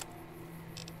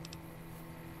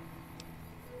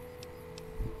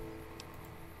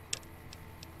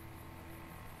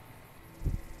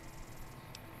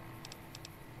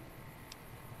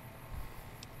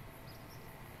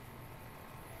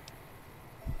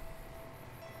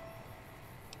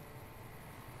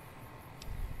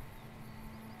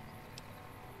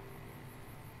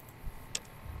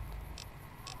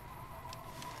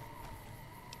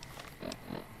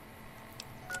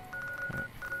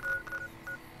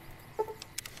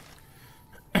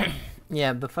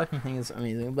 Yeah, the fucking thing is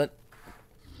amazing, but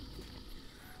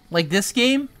like this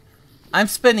game, I'm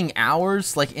spending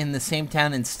hours like in the same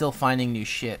town and still finding new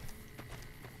shit.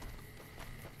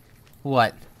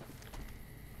 What?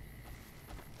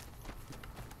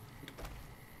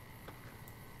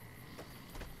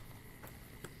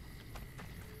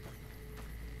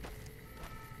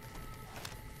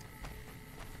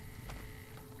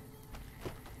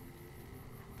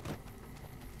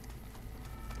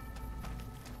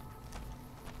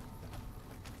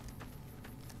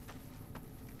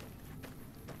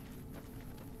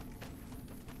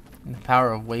 The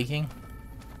power of waking?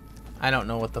 I don't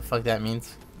know what the fuck that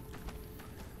means.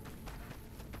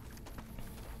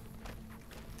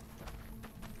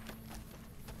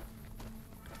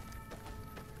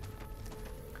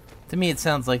 To me, it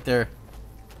sounds like they're...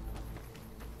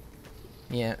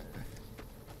 Yeah.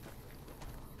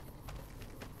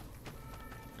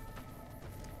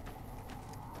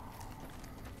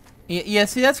 Yeah,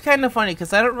 see, that's kind of funny,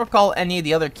 because I don't recall any of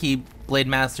the other Keyblade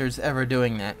Masters ever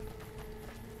doing that.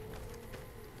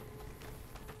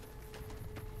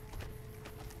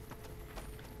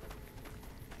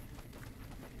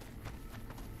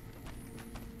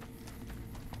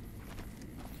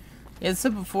 Yeah, I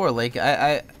said before, like,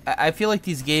 I feel like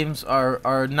these games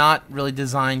are not really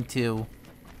designed to,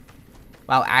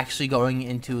 while actually going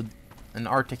into an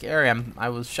Arctic area. I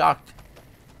was shocked.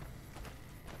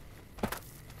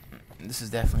 This is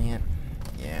definitely it.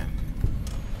 Yeah.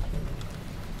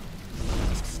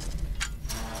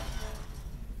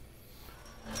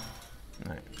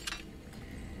 Alright.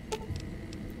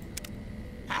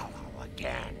 Hello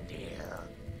again, dear.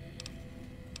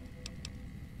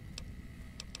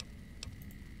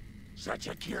 Such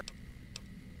a cure.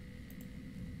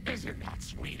 Isn't that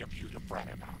sweet of you to fret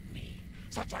about me?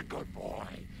 Such a good boy.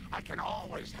 I can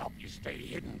always help you stay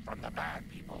hidden from the bad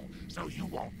people, so you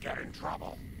won't get in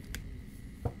trouble.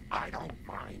 I don't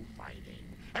mind fighting,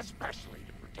 especially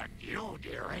to protect you,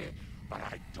 dearie, but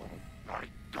I don't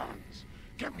like guns.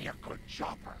 Give me a good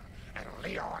chopper, and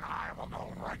Leo and I will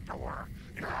go right to work.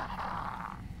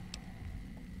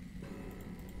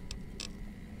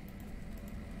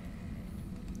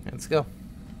 Let's go.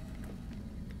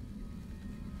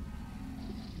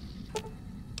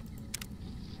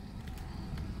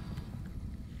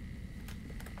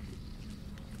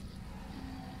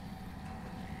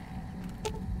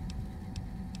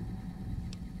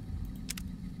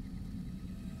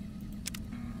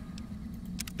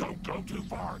 Don't go too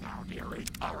far now, dearie.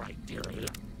 All right, dearie.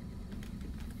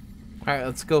 Alright,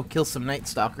 let's go kill some Night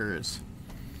Stalkers.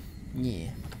 Yeah.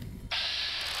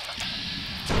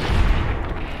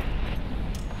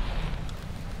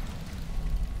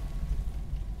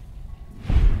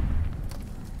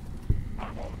 I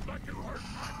won't let you hurt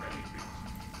my baby.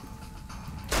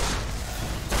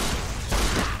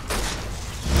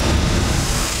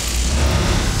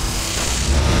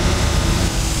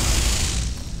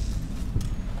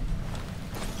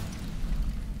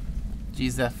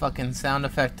 Jeez, that fucking sound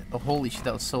effect. Oh, holy shit,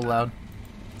 that was so loud.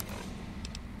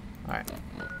 Alright.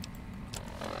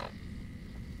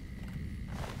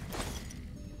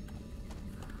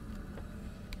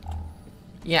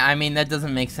 Yeah, I mean, that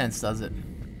doesn't make sense, does it?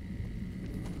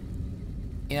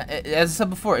 Yeah, as I said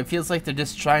before, it feels like they're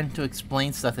just trying to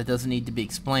explain stuff that doesn't need to be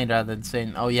explained rather than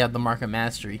saying, oh, you have the Mark of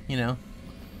Mastery, you know?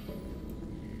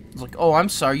 It's like, oh, I'm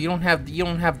sorry, you don't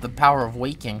have the power of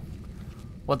waking.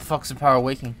 What the fuck's the power of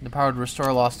waking? The power to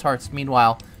restore lost hearts.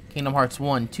 Meanwhile, Kingdom Hearts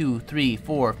 1, 2, 3,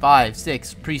 4, 5,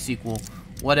 6, pre-sequel,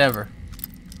 whatever.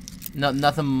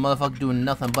 Nothing, motherfucker doing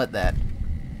nothing but that.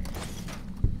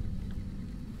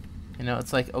 You know,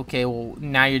 it's like, okay, well,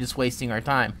 now you're just wasting our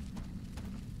time.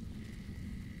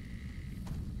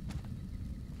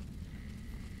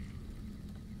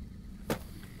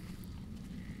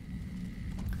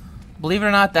 Believe it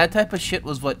or not, that type of shit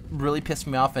was what really pissed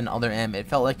me off in Other M. It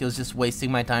felt like it was just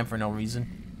wasting my time for no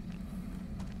reason.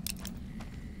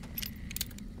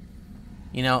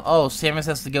 You know, oh, Samus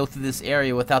has to go through this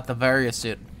area without the Varia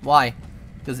suit. Why?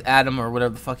 Because Adam, or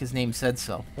whatever the fuck his name, said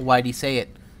so. Well, why'd he say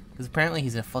it? Because apparently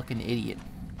he's a fucking idiot.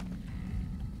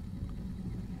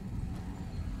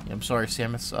 Yeah, I'm sorry,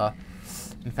 Samus.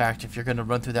 In fact, if you're gonna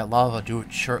run through that lava, do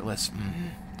it shirtless.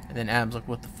 And then Adam's like,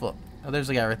 what the fuck? Oh, there's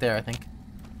a guy right there, I think.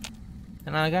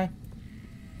 Another guy?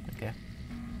 Okay.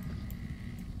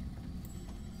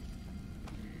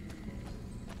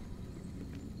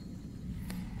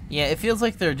 Yeah, it feels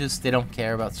like they don't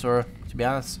care about Sora, to be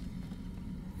honest.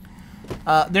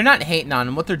 They're not hating on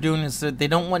him. What they're doing is that they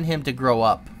don't want him to grow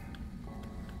up.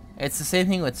 It's the same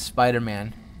thing with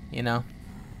Spider-Man, you know?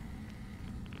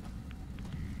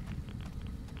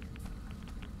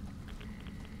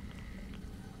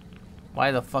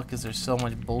 Why the fuck is there so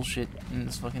much bullshit in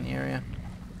this fucking area?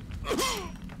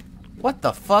 What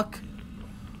the fuck?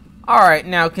 Alright,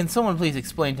 now can someone please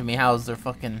explain to me how is there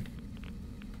fucking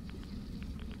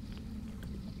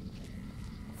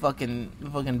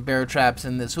bear traps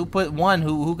in this? Who put one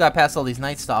who got past all these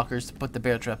night stalkers to put the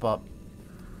bear trap up?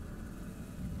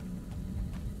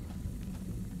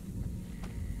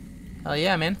 Hell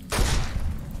yeah, man.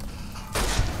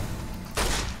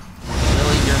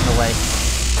 Lily, you're in the way.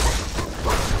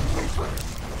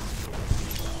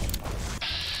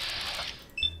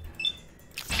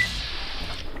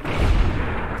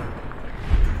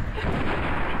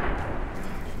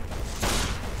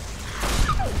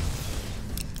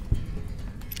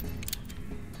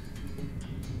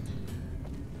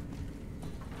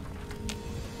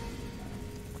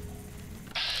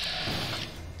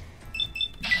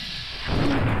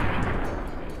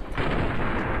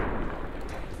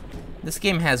 This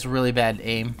game has really bad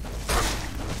aim.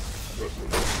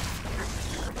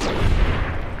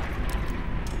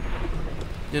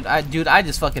 Dude, I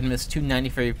just fucking missed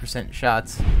 293%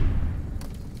 shots.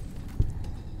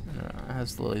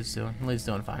 How's Lily's doing? Lily's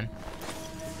doing fine.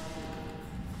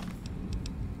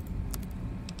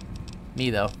 Me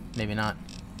though, maybe not.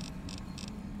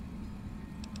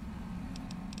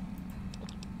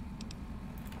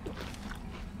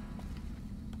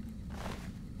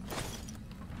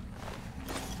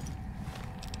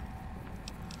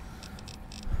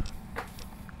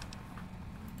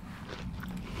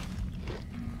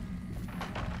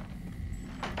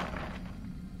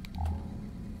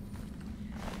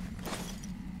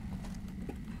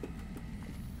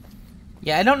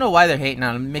 Yeah, I don't know why they're hating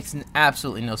on him. It makes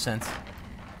absolutely no sense.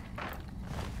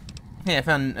 Hey, I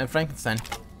found Frankenstein.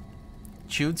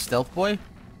 Chewed Stealth Boy?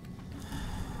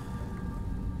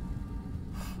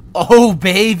 Oh,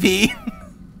 baby!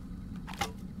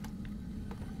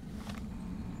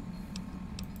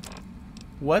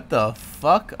 What the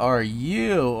fuck are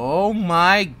you? Oh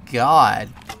my god.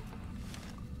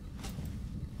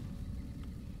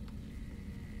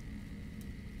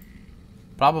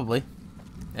 Probably.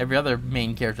 Every other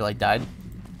main character like died.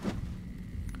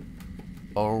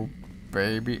 Oh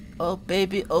baby, oh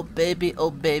baby, oh baby,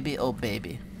 oh baby, oh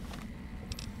baby.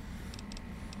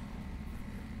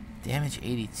 Damage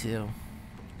 82.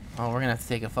 Oh, we're gonna have to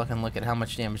take a fucking look at how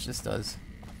much damage this does.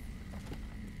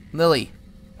 Lily.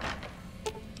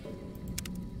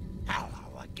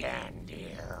 Hello again,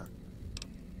 dear.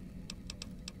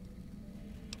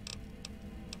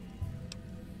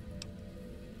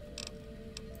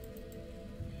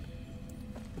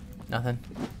 Nothing.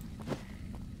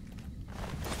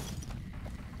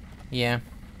 Yeah.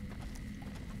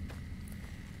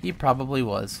 He probably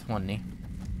was, wasn't he?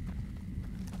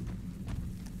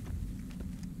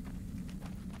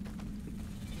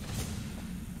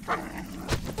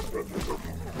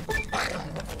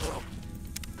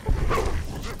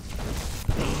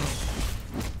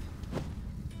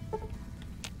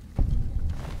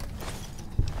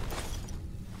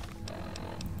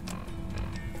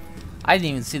 I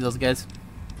didn't even see those guys.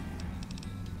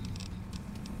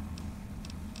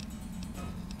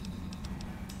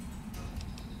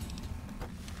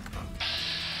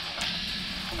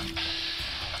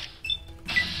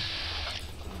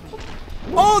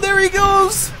 Oh, there he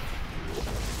goes!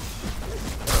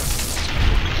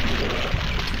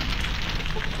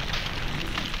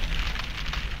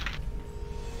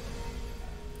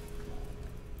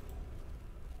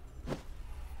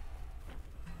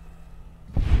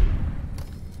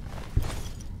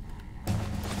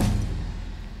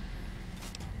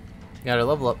 Got her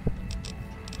level up.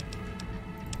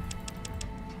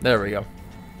 There we go.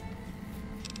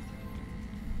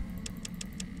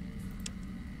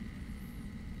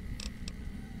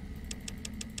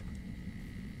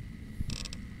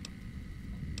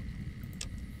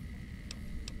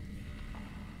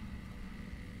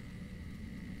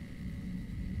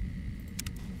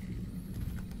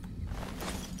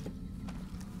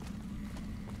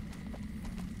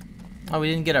 Oh, we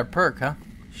didn't get our perk, huh?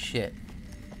 Shit.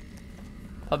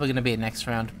 Probably gonna be a next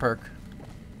round perk.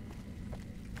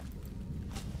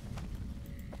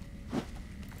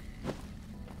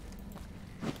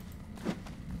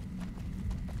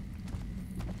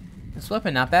 This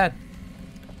weapon, not bad.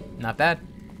 Not bad.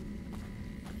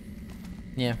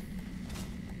 Yeah.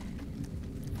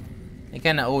 They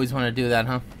kinda always want to do that,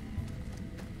 huh?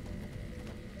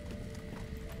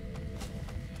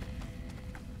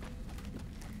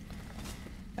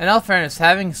 In all fairness,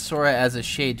 having Sora as a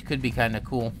shade could be kind of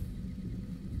cool.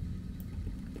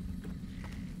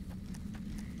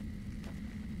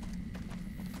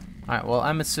 Alright, well,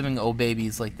 I'm assuming Oh Baby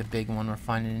is like the big one we're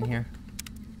finding in here.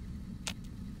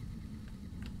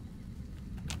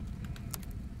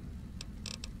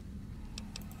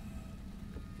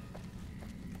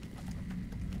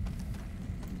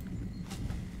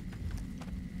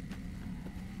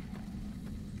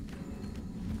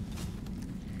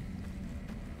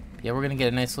 Yeah, we're gonna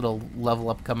get a nice little level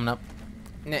up coming up.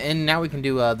 And now we can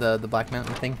do the Black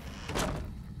Mountain thing.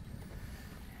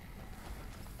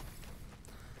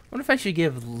 I wonder if I should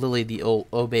give Lily the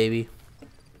oh baby.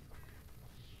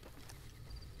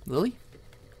 Lily?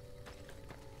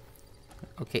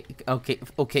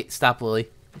 Okay, stop, Lily.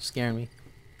 You're scaring me.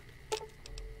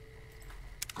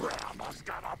 Grandma's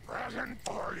got a present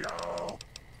for you.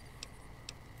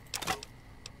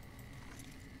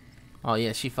 Oh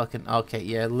yeah, she fucking okay.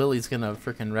 Yeah, Lily's gonna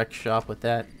freaking wreck shop with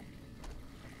that.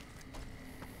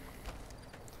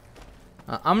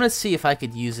 I'm gonna see if I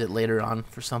could use it later on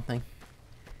for something.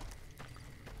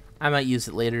 I might use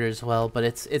it later as well, but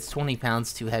it's 20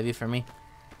 pounds too heavy for me.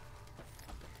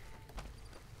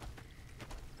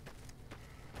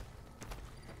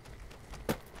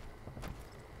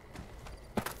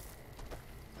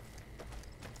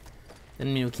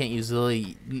 Doesn't mean we can't use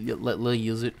Lily. Let Lily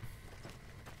use it.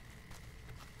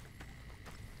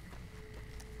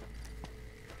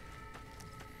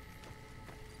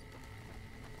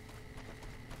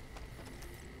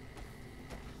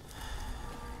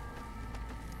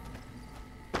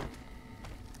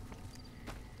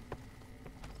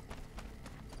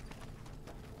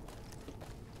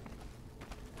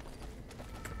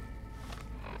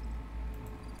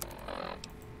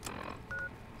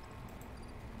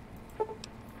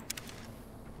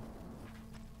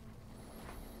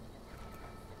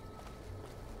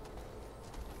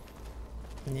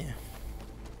 Yeah.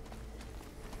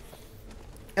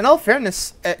 In all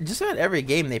fairness, just about every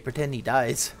game they pretend he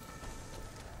dies.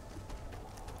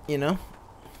 You know?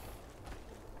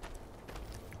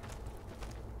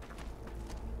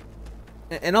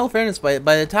 In all fairness, by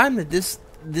the time that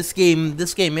this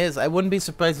game is, I wouldn't be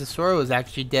surprised if Sora was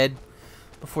actually dead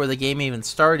before the game even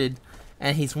started,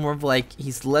 and he's more of like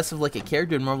he's less of like a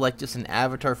character and more of like just an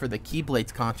avatar for the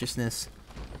Keyblade's consciousness.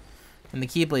 And the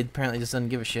Keyblade apparently just doesn't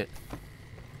give a shit.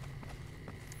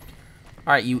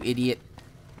 Alright, you idiot.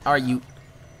 Alright, you...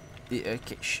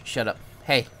 Okay, shut up.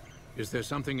 Hey. Is there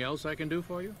something else I can do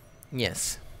for you?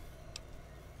 Yes.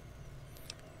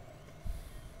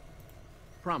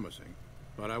 Promising,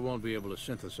 but I won't be able to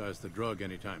synthesize the drug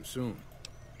anytime soon.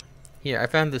 Here, I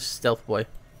found this stealth boy.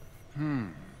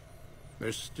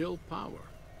 There's still power,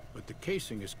 but the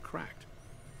casing is cracked.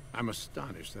 I'm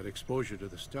astonished that exposure to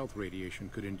the stealth radiation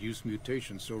could induce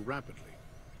mutations so rapidly.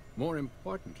 More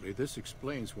importantly, this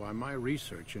explains why my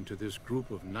research into this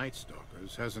group of Night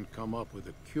Stalkers hasn't come up with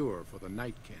a cure for the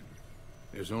Nightkin.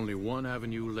 There's only one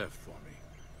avenue left for me.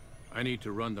 I need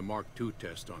to run the Mark II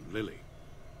test on Lily.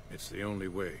 It's the only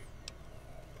way.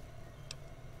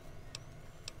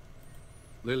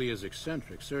 Lily is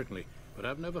eccentric, certainly, but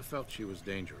I've never felt she was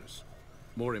dangerous.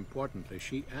 More importantly,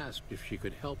 she asked if she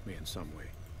could help me in some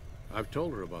way. I've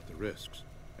told her about the risks,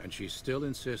 and she still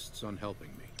insists on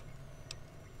helping me.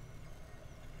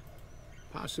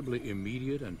 Possibly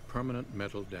immediate and permanent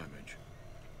metal damage.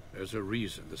 There's a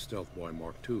reason the Stealth Boy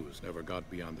Mark II has never got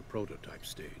beyond the prototype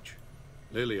stage.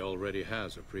 Lily already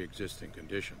has a pre-existing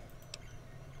condition.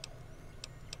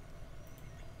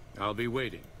 I'll be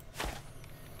waiting.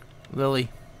 Lily.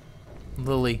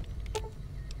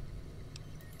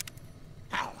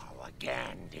 Hello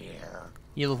again, dear.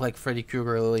 You look like Freddy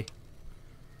Krueger, Lily.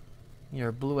 You're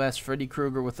a blue-ass Freddy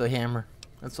Krueger with a hammer.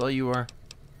 That's all you are.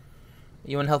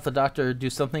 You want to help the doctor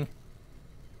do something?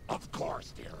 Of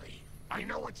course, dearie. I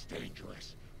know it's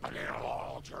dangerous, but it'll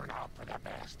all turn out for the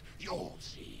best. You'll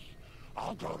see.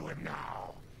 I'll go to him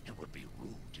now. It would be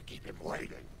rude to keep him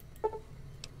waiting.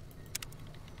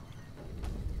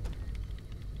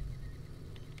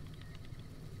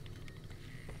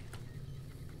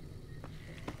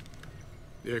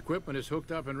 The equipment is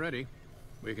hooked up and ready.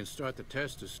 We can start the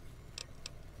test as...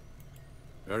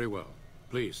 Very well.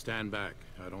 Please stand back.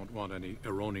 I don't want any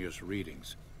erroneous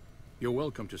readings. You're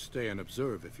welcome to stay and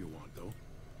observe if you want, though.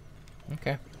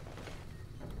 Okay.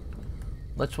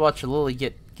 Let's watch Lily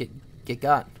get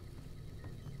got.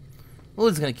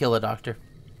 Lily's gonna kill the doctor.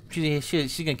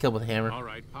 She's gonna kill with a hammer. All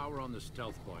right, power on the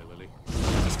stealth boy, Lily.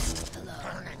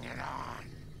 Turning it on.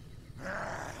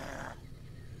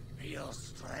 Feels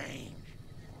strange.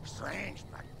 Strange,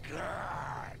 but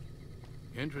good.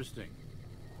 Interesting.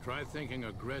 Try thinking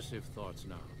aggressive thoughts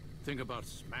now. Think about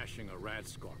smashing a rad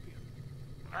scorpion.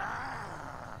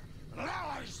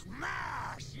 Lily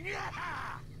smash!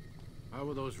 Yeah! How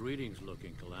are those readings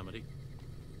looking, Calamity?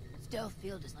 Stealth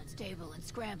field is unstable and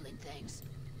scrambling things.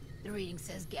 The reading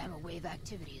says gamma wave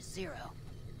activity is 0.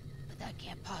 But that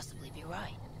can't possibly be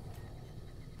right.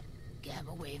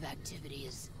 Gamma wave activity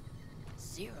is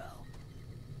 0.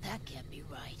 That can't be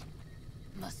right.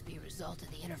 Must be a result of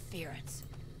the interference.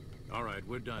 All right,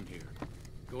 we're done here.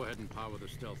 Go ahead and power the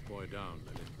stealth boy down,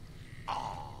 Lily.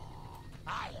 Oh,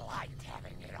 I liked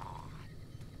having it on.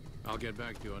 I'll get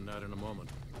back to you on that in a moment,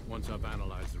 once I've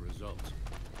analyzed the results.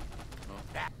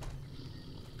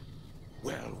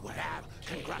 Well,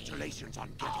 congratulations on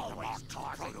getting the Mark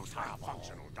II prototype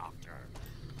functional, Doctor.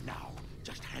 Now,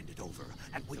 just hand it over,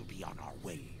 and we'll be on our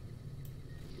way.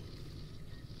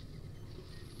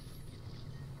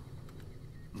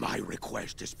 My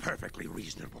request is perfectly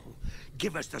reasonable.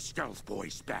 Give us the stealth boy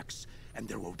specs, and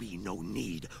there will be no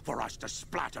need for us to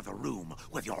splatter the room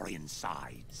with your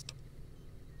insides.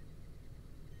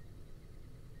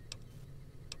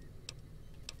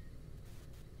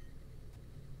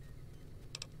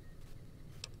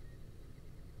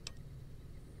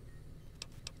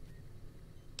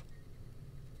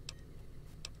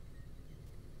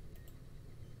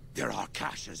 There are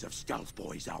caches of stealth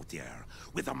boys out there.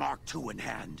 With a Mark II in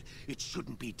hand, it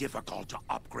shouldn't be difficult to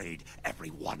upgrade every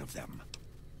one of them.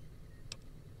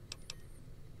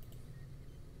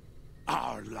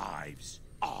 Our lives,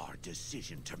 our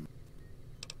decision to...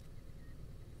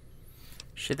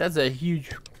 Shit, that's a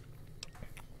huge...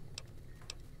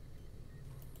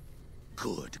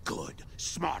 Good, good.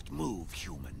 Smart move,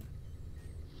 human.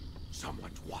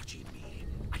 Someone's watching me.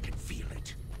 I can feel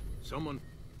it. Someone...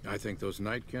 I think those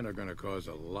Nightkin are gonna cause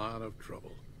a lot of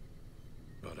trouble.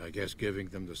 But I guess giving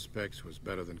them the specs was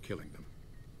better than killing them.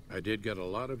 I did get a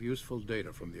lot of useful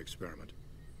data from the experiment,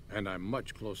 and I'm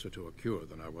much closer to a cure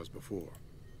than I was before.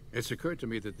 It's occurred to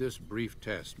me that this brief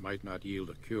test might not yield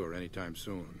a cure anytime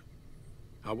soon.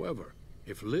 However,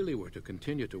 if Lily were to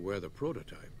continue to wear the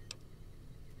prototype,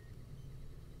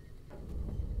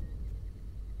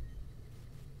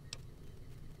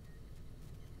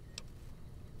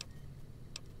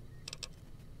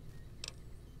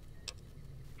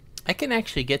 I can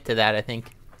actually get to that, I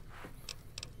think.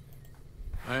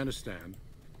 I understand.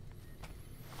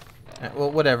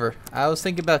 Well, whatever. I was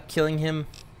thinking about killing him.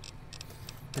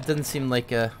 It doesn't seem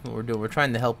like what we're doing. We're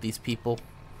trying to help these people.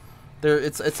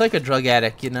 It's like a drug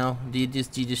addict, you know. Do you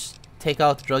just take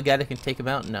out the drug addict and take him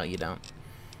out? No, you don't.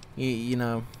 You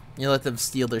know, you let them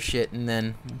steal their shit, and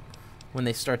then when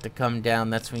they start to come down,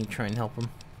 that's when you try and help them.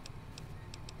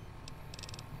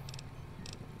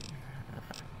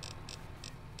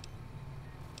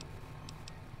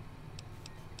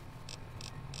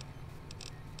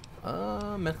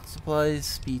 Medical supplies,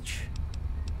 speech.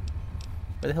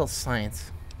 Where the hell's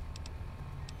science?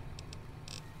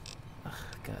 Ugh,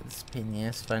 God, this is a pain in the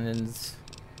ass finding this.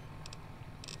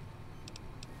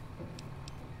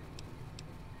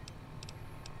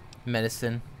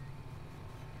 Medicine.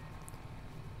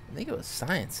 I think it was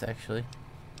science, actually.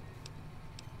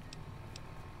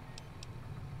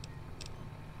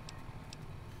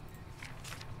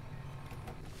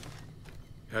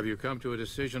 have you come to a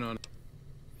decision on...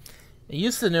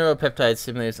 Use the neuropeptide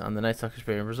simulators on the Night Stalker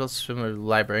experiment. Results similar to the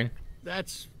library.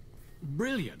 That's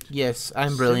brilliant. Yes,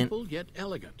 I'm brilliant. Simple yet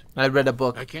elegant. I read a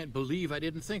book. I can't believe I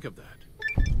didn't think of that.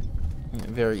 Yeah,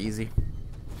 very easy.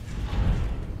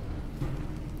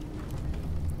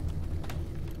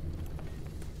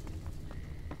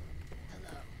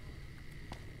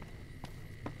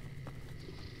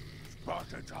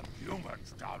 Spotted some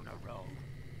humans down the road.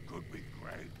 Could be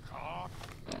great, car.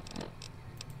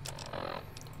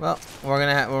 Well, we're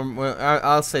gonna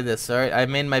I'll say this, alright? I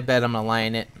made my bed, I'm gonna lie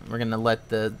in it. We're gonna let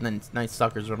the Night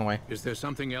Stalkers run away. Is there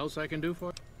something else I can do for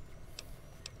you?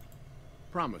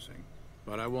 Promising,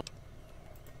 but I won't.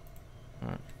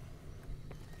 Alright.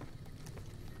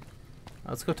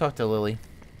 Let's go talk to Lily.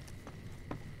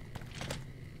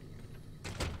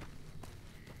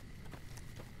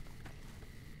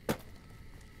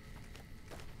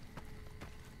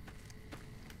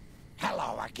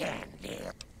 Hello again,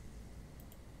 dear.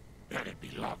 It'd be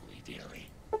lovely, dearie.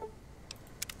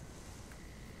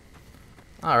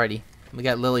 Alrighty. We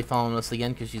got Lily following us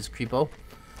again because she's a creepo.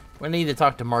 We're gonna need to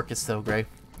talk to Marcus though, Gray.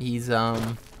 He's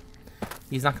not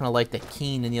gonna like that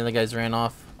Keen and the other guys ran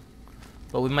off.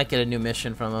 But we might get a new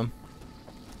mission from him.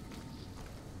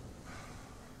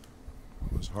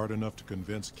 It was hard enough to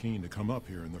convince Keen to come up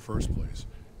here in the first place.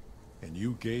 And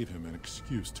you gave him an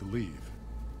excuse to leave.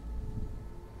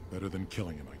 Better than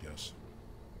killing him, I guess.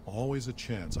 Always a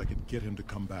chance I could get him to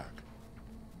come back.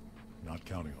 Not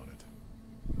counting on it.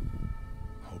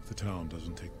 Hope the town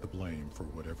doesn't take the blame for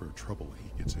whatever trouble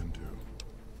he gets into.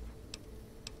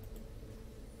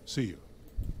 See you.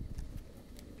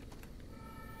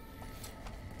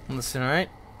 Listen, alright?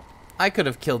 I could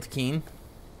have killed Keen.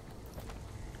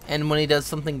 And when he does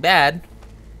something bad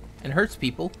and hurts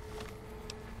people,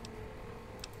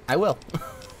 I will.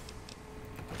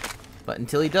 But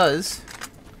until he does,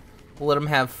 we'll let him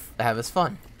have his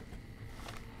fun.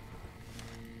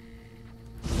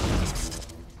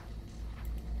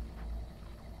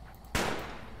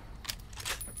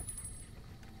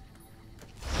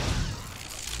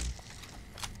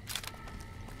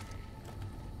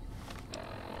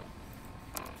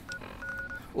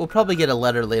 We'll probably get a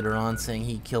letter later on saying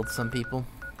he killed some people.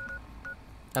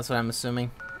 That's what I'm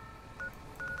assuming.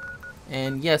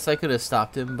 And yes, I could have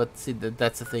stopped him, but see,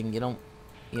 that's the thing. You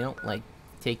don't like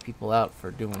take people out for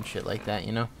doing shit like that,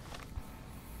 you know.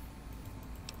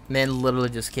 Man literally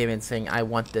just came in saying, "I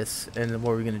want this," and then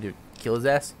what are we gonna do? Kill his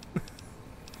ass?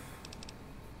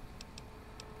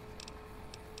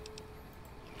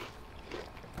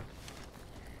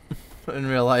 In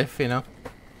real life, you know.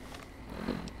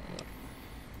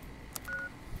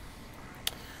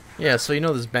 Yeah, so you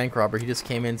know this bank robber, he just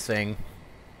came in saying,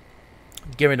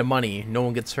 "Give me the money, no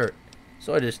one gets hurt."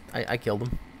 So I killed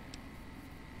him.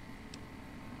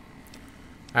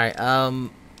 Alright,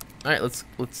 alright, let's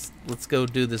go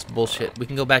do this bullshit. We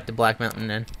can go back to Black Mountain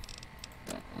then.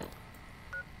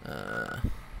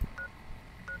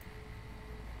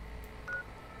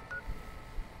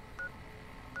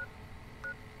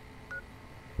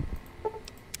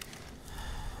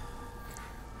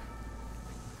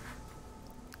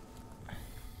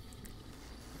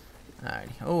 Alright.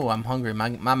 Oh, I'm hungry.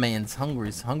 My man's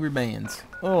hungry. Hungry man's.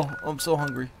 Oh, I'm so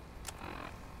hungry.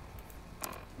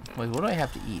 Wait, what do I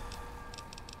have to eat?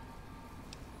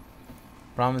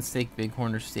 Ramen steak,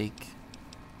 bighorn steak.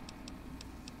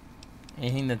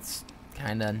 Anything that's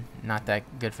kind of not that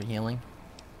good for healing.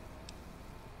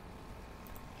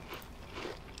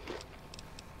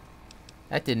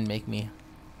 That didn't make me.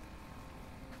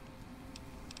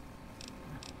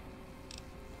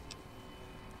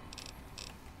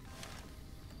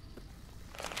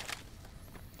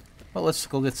 Well, let's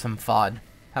go get some FOD.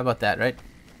 How about that, right?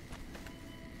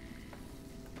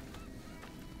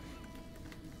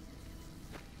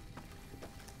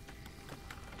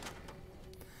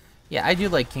 Yeah, I do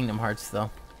like Kingdom Hearts,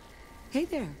 though. Hey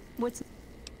there. What's...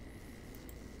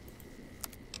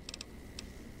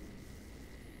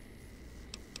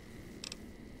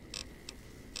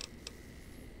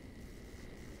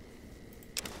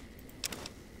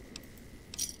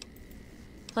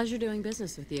 Pleasure doing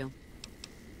business with you.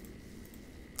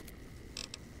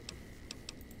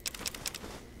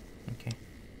 Okay.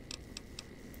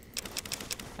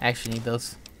 I actually need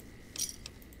those.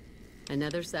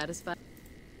 Another satisfied...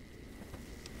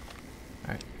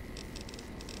 Alright.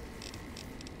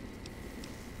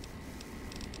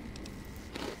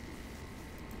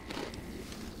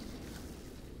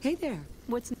 Hey there.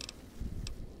 What's...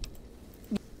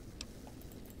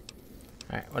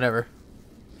 Alright, whatever.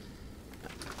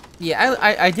 Yeah,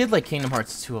 I did like Kingdom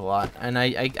Hearts 2 a lot, and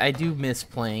I do miss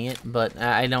playing it, but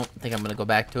I don't think I'm gonna go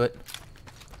back to it.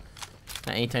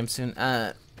 Not anytime soon.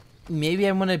 Maybe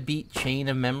I'm gonna beat Chain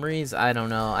of Memories. I don't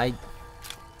know.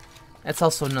 That's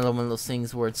also another one of those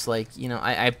things where it's like, you know,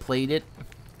 I played it,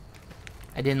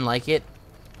 I didn't like it,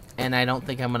 and I don't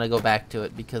think I'm gonna go back to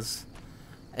it because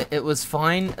it was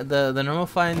fine. The normal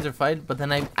finds are fine, but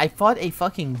then I fought a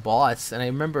fucking boss, and I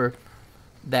remember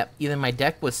that either my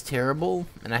deck was terrible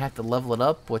and I have to level it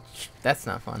up, which that's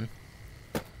not fun,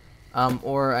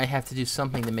 or I have to do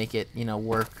something to make it, you know,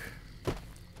 work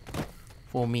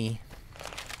for me.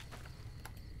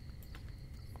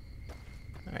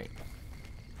 Alright.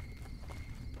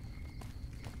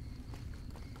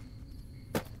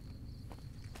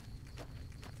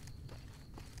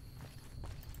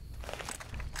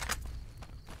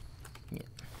 Yeah.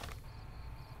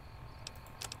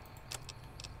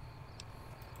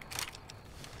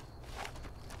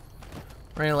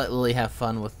 We're gonna let Lily have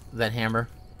fun with that hammer.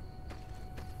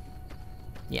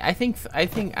 Yeah, I think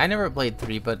I never played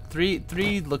 3, but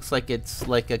 3 looks like it's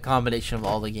like a combination of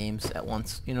all the games at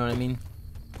once. You know what I mean?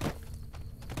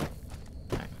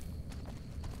 Alright.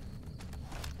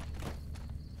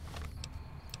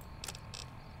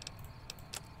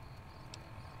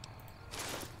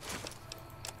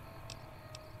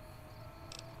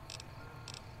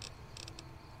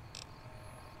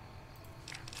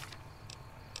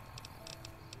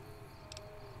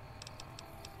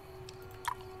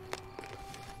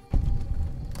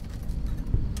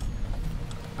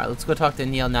 Alright, let's go talk to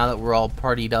Neil now that we're all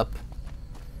partied up.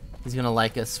 He's gonna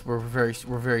like us. We're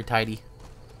very tidy.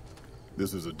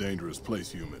 This is a dangerous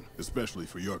place, human, especially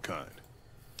for your kind.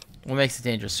 What makes it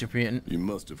dangerous, Super Mutant? You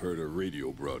must have heard her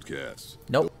radio broadcasts.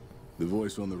 Nope. The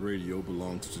voice on the radio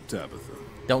belongs to Tabitha.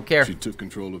 Don't care. She took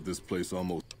control of this place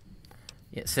almost.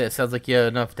 Yeah, it sounds like you have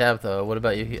enough Tabitha. What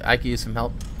about you? I could use some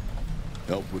help.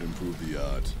 Help would improve the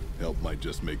odds. Help might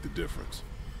just make the difference.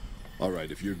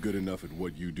 Alright, if you're good enough at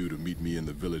what you do to meet me in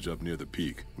the village up near the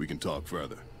peak, we can talk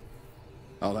further.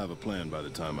 I'll have a plan by the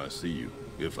time I see you,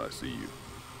 if I see you.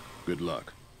 Good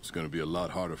luck. It's gonna be a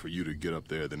lot harder for you to get up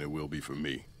there than it will be for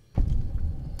me.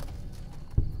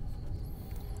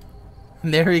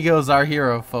 There he goes, our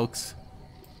hero, folks.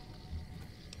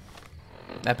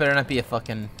 That better not be a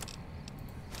fucking...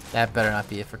 That better not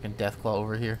be a freaking Deathclaw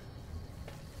over here.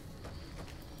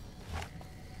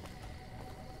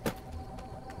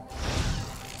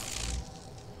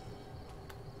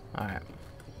 Alright.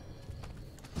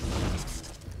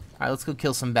 Alright, let's go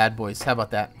kill some bad boys. How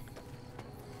about that?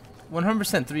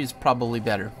 100% 3 is probably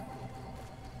better.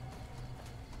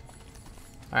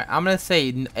 Alright, I'm gonna say...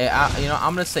 you know,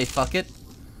 I'm gonna say fuck it.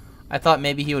 I thought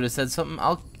maybe he would have said something.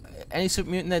 Any super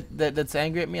mutant that's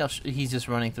angry at me, he's just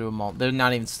running through them all. They're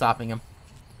not even stopping him.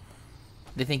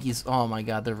 They think he's... Oh my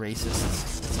god, they're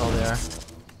racists. That's all they are.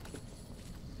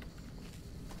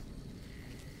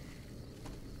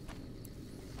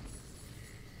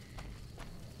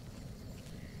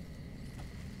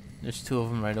 There's 2 of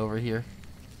them right over here.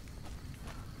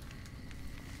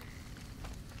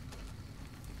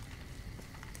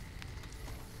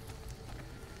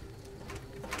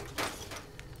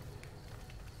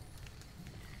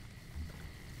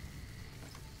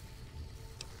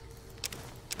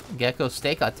 Gecko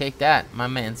steak, I'll take that. My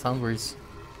man's hungry.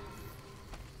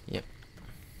 Yep.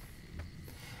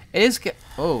 It is...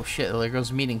 Oh shit, there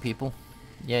goes meeting people.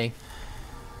 Yay.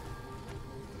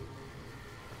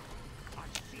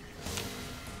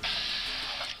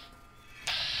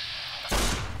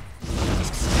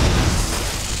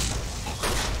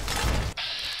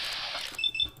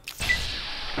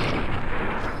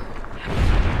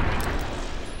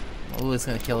 Oh, it's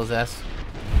gonna kill his ass.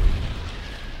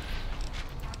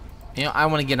 You know, I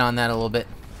want to get on that a little bit.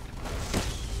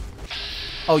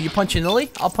 Oh, you punching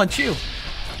Lily? I'll punch you.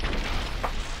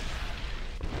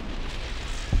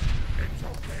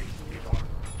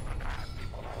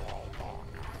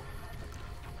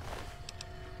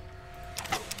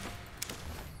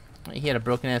 He had a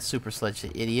broken ass super sledge,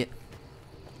 the idiot.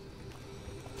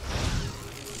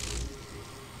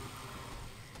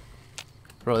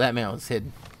 Bro, that man was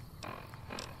hidden.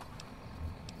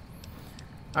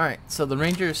 Alright, so the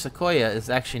Ranger Sequoia is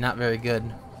actually not very good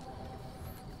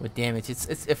with damage.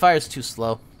 It fires too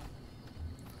slow.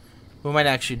 We might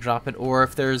actually drop it, or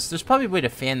if there's probably a way to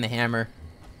fan the hammer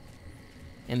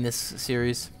in this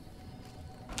series.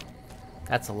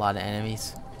 That's a lot of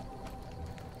enemies.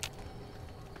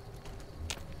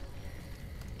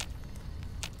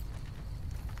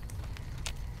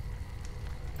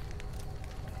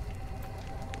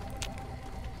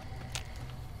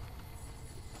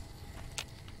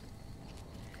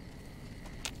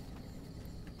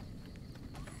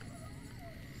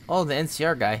 Oh, the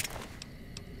NCR guy.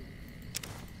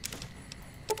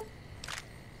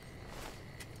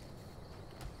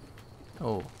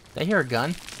 Oh, did I hear a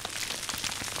gun?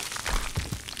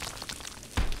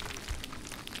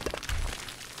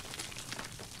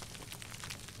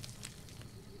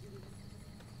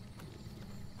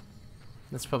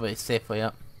 That's probably a safe way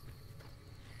up.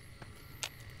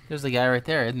 There's the guy right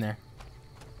there, isn't there?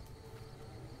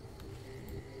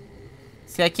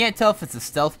 See, I can't tell if it's a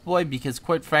stealth boy because,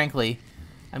 quite frankly,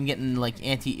 I'm getting like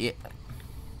Deathclaw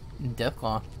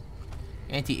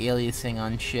anti-aliasing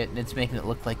on shit, and it's making it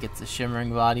look like it's a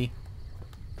shimmering body.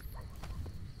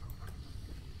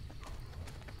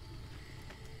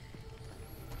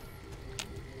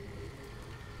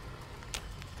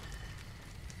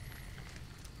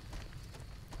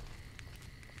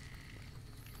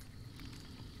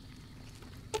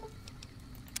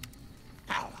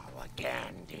 Hello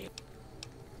again, dear.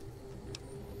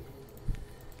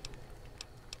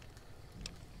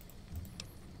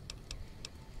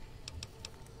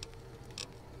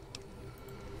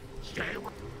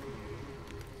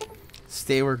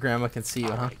 Stay where Grandma can see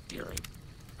you, huh?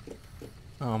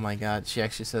 Oh my god, she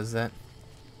actually says that.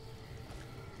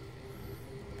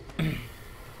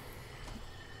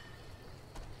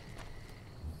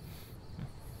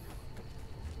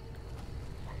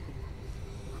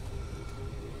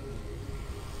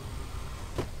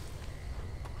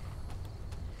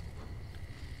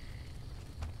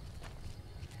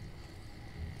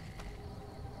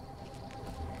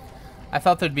 I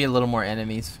thought there'd be a little more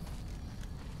enemies.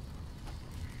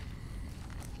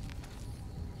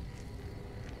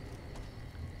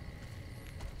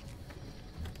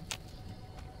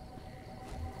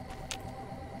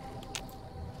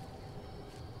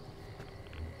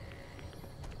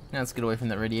 Now let's get away from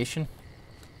that radiation.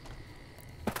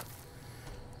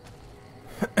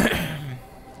 In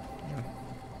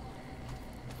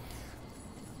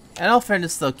all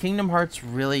fairness, though, Kingdom Hearts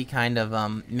really kind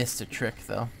of missed a trick,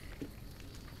 though.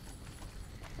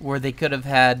 Where they could have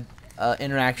had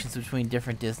interactions between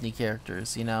different Disney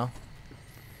characters, you know?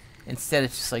 Instead,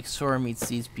 it's just like Sora meets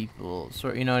these people.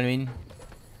 You know what I mean?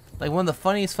 Like, one of the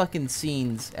funniest fucking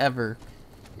scenes ever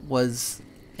was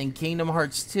in Kingdom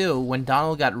Hearts 2 when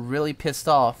Donald got really pissed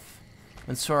off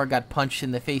when Sora got punched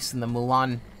in the face in the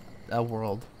Mulan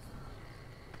world.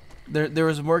 There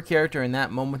was more character in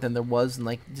that moment than there was in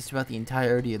like just about the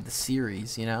entirety of the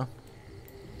series, you know?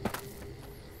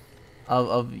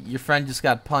 Of your friend just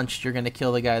got punched, you're gonna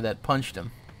kill the guy that punched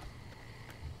him.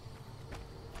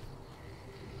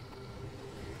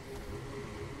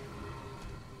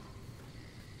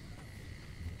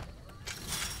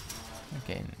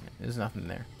 Okay, there's nothing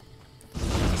there.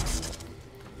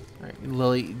 Alright,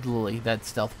 Lily, that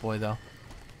stealth boy though.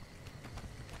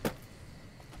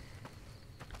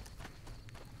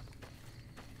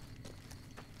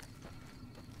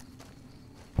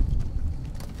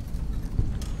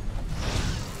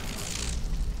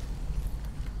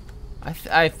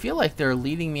 I feel like they're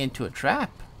leading me into a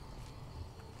trap.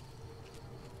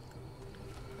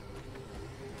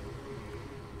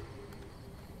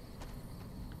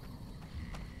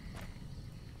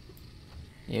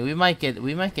 Yeah, we might get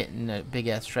in a big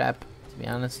ass trap, to be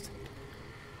honest.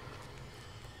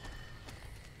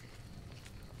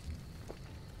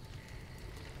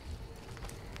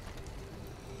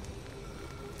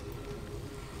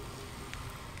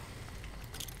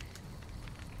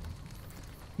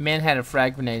 Man had a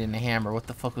frag grenade and a hammer. What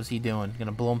the fuck was he doing?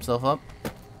 Gonna blow himself up?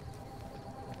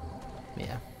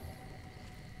 Yeah.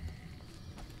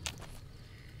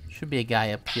 Should be a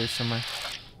guy up here somewhere.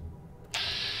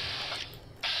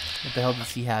 What the hell does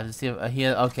he have? Does he have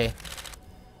okay.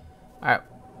 Alright.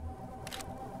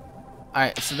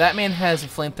 Alright, so that man has a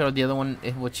flamethrower, the other one,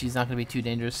 which he's not gonna be too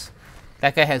dangerous.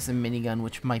 That guy has a minigun,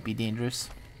 which might be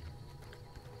dangerous.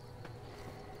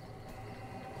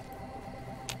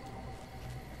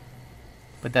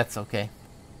 But that's okay.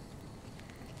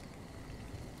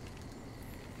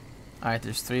 Alright,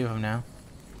 there's 3 of them now.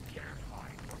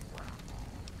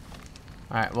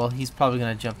 Alright, well, he's probably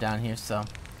gonna jump down here, so.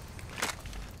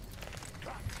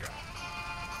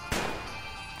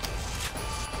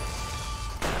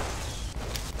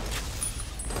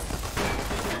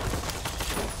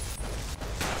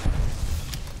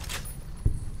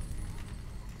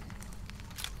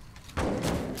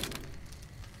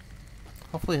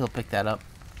 Hopefully he'll pick that up.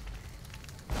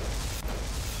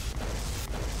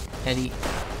 Eddie.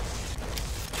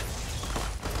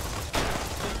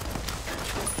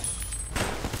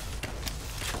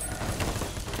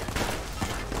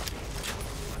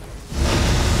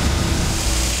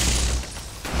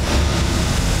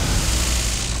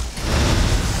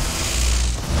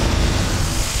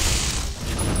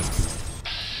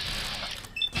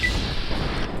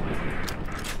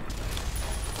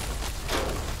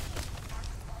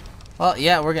 Well,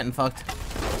 yeah, we're getting fucked.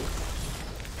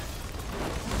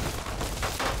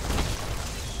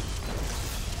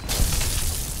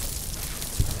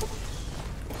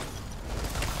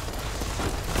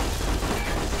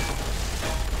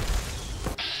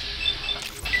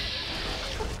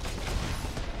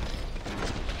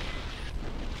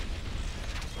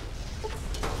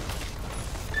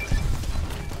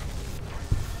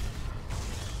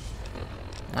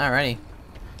 Alrighty.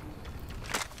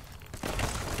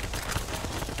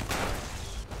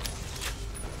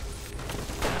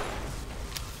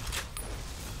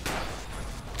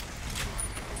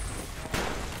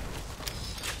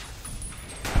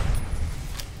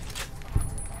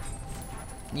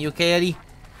 You okay, Eddie?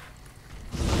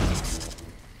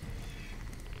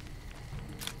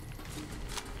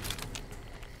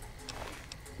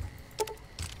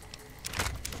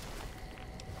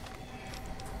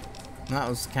 That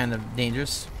was kind of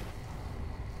dangerous.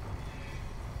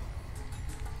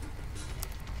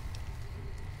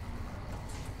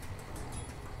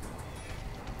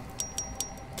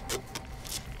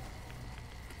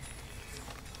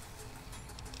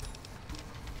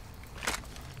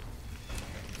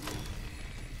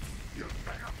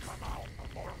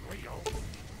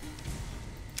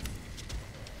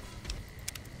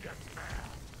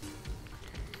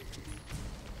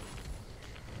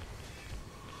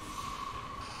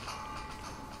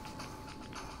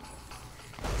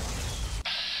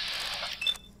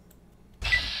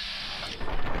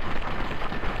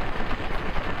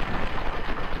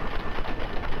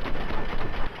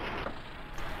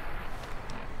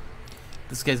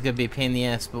 This guy's gonna be a pain in the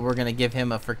ass, but we're gonna give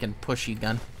him a freaking pushy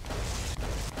gun.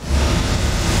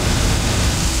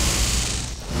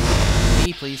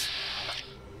 B, please.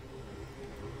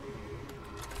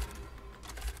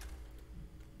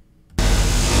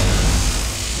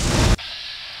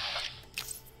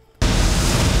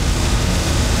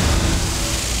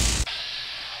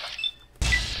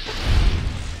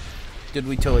 Dude,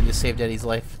 we totally just saved Eddie's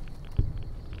life.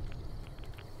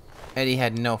 Eddie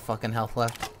had no fucking health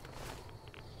left.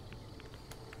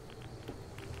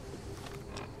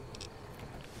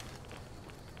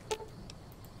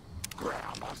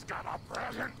 Grandma's got a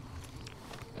present.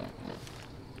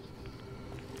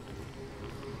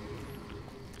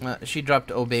 She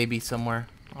dropped "Oh Baby" somewhere.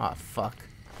 Oh fuck.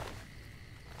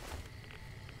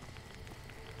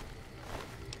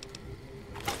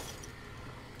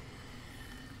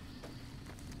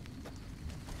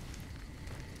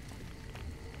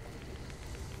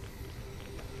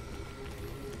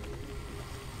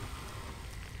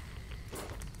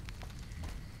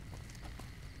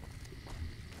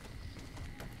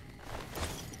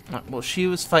 Well, she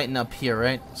was fighting up here,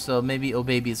 right? So maybe "Oh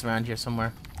Baby's around here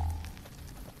somewhere.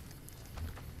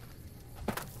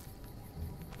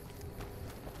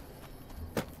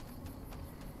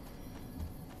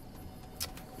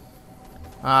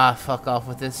 Ah, fuck off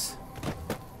with this.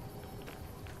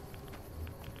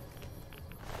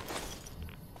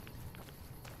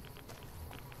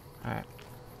 Alright.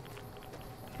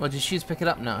 Well, did she just pick it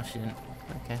up? No, she didn't.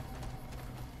 Okay.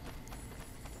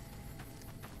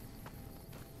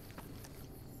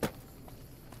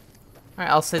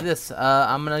 Alright, I'll say this.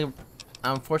 Unfortunately,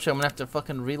 I'm gonna have to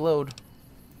fucking reload.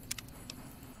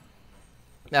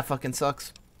 That fucking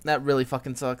sucks. That really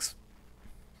fucking sucks.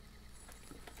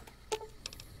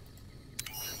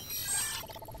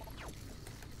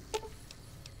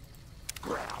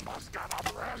 Grandma's got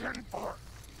a present for...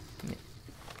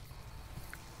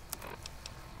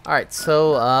 Alright,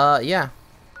 so, yeah.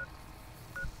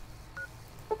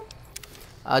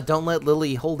 Don't let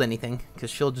Lily hold anything, because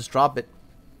she'll just drop it.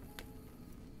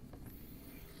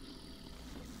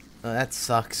 Oh, that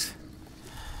sucks.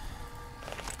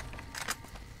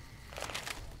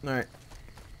 Alright.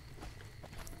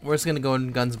 We're just gonna go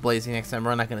in guns blazing next time.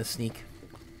 We're not gonna sneak.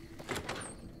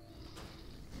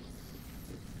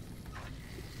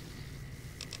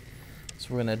 So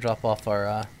we're gonna drop off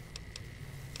our,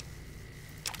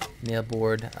 nail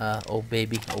board. Oh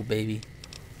baby, oh baby.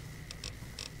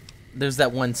 There's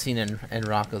that one scene in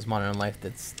Rocco's Modern Life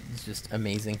that's just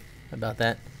amazing about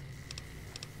that.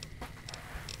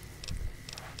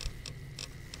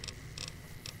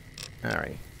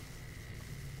 Alright.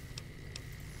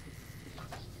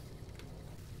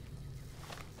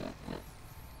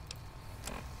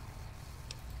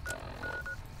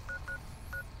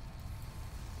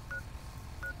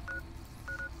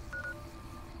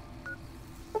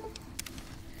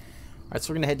 Alright, so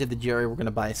we're gonna head to the Jerry. We're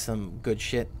gonna buy some good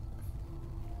shit.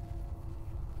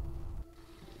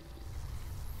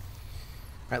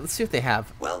 Alright, let's see what they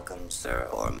have. Welcome, sir,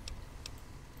 or...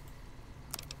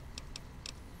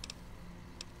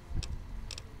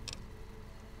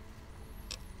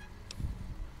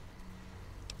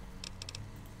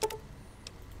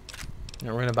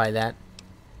 No, we're gonna buy that.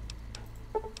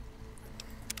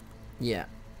 Yeah.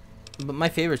 But my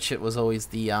favorite shit was always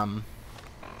the, in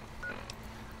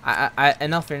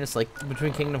all fairness, like,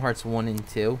 between Kingdom Hearts 1 and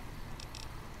 2,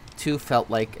 2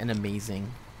 felt like an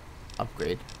amazing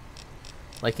upgrade.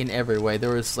 Like, in every way.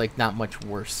 There was, like, not much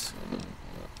worse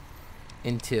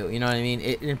in 2. You know what I mean?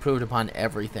 It improved upon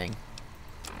everything.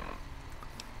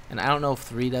 And I don't know if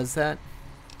 3 does that.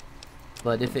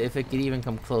 But if it could even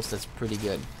come close, that's pretty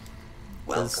good.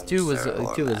 Because 2 was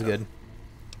good.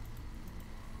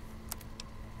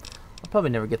 I'll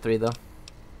probably never get 3, though.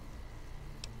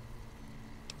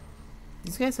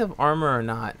 These guys have armor or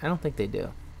not? I don't think they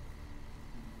do.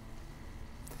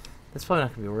 That's probably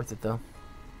not going to be worth it, though.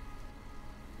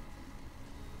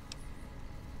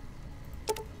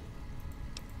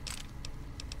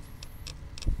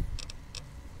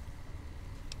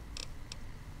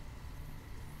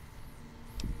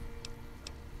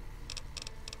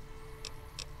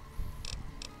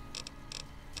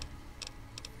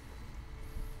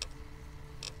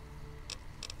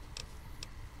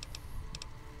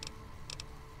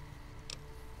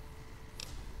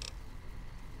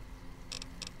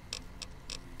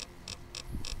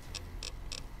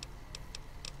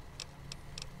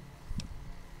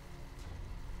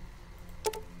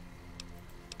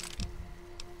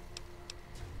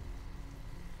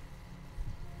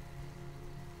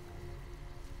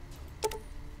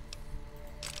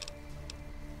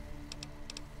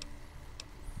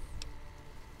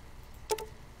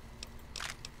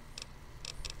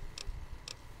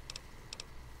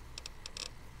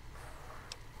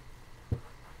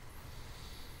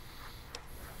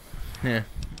 Yeah.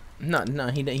 No,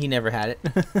 he never had it.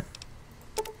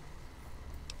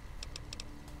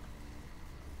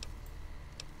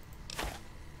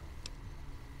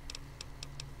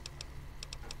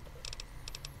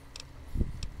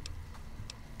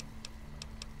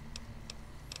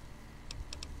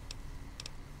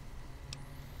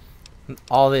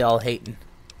 All y'all hating.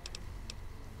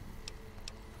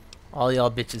 All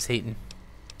y'all bitches hating.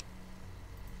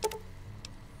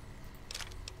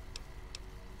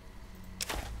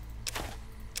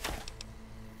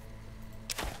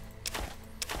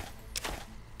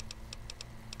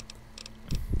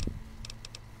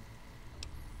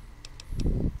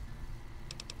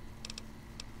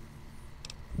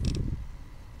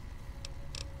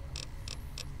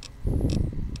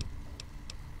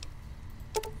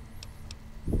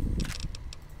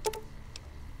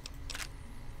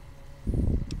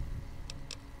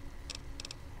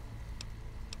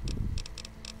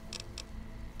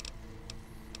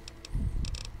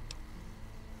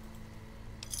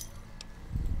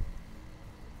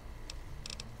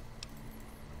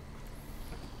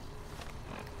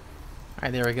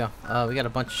 Alright, there we go. We got a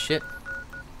bunch of shit.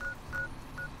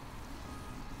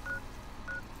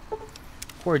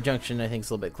 Core Junction, I think,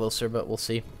 is a little bit closer, but we'll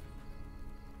see.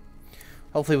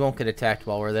 Hopefully we won't get attacked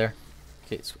while we're there.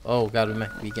 Okay, so, oh god, we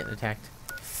might be getting attacked.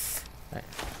 Alright.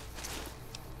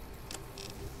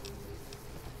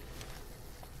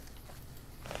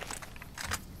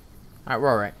 Alright, we're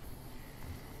alright.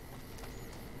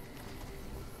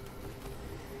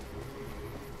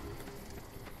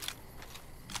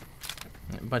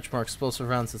 A bunch more explosive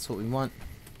rounds, that's what we want.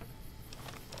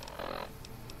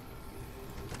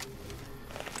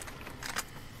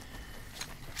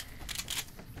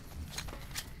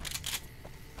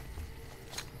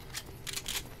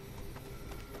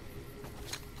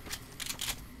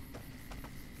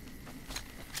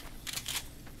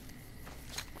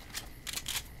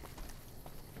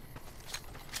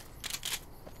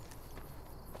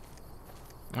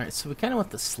 Alright, so we kind of want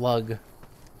the slug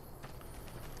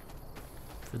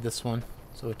for this one,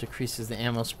 so it decreases the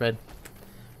ammo spread.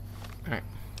 Alright.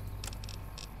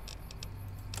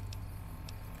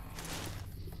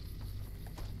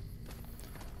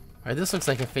 Alright, this looks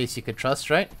like a face you could trust,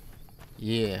 right?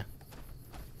 Yeah.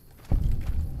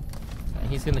 Alright,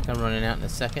 he's gonna come running out in a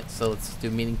second, so let's do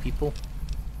meeting people.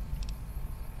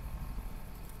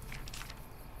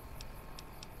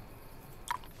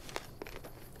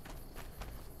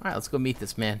 Alright, let's go meet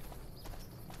this man.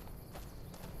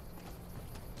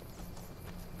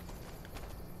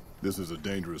 This is a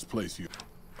dangerous place. You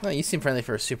Well, you seem friendly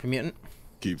for a super mutant.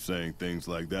 keep saying things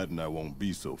like that and I won't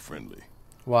be so friendly.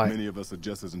 Why? Many of us are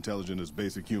just as intelligent as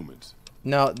basic humans.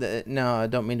 No, no, I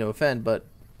don't mean to offend, but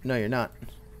no, you're not.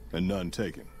 And none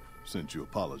taken, since you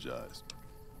apologized.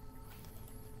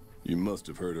 You must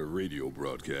have heard her radio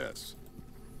broadcasts.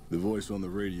 The voice on the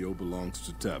radio belongs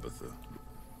to Tabitha.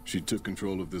 She took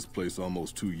control of this place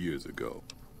almost 2 years ago.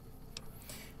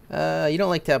 You don't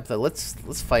like Tabitha.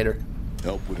 Let's fight her.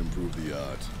 Help would improve the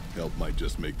odds. Help might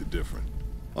just make the difference.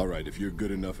 Alright, if you're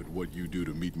good enough at what you do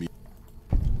to meet me...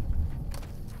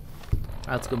 Alright,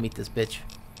 let's go meet this bitch.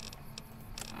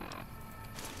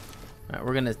 Alright,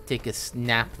 we're gonna take a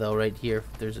nap though right here.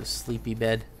 There's a sleepy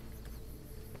bed.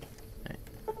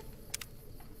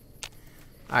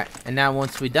 Alright, and now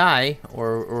once we die,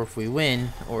 or if we win,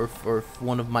 or if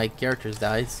one of my characters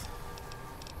dies,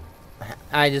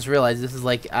 I just realized this is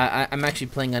like, I'm actually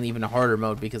playing on even a harder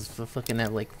mode because I fucking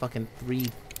have like fucking 3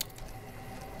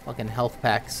 fucking health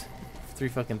packs. 3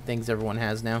 fucking things everyone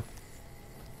has now.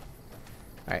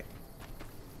 Alright.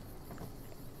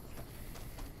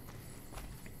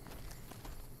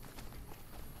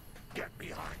 Get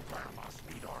behind Grandma,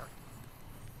 sweetheart.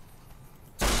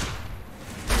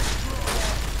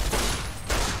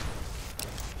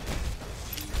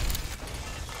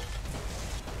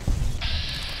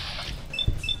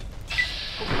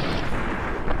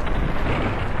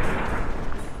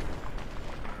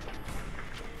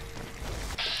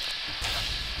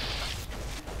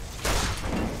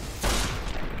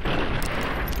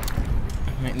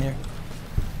 Right there.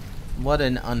 What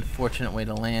an unfortunate way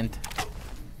to land.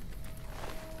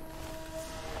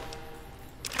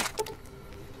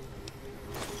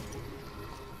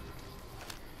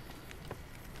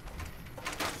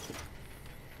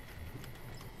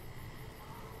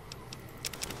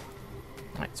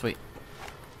 Alright, sweet.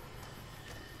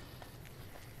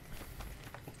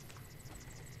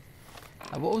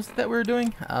 What was it that we were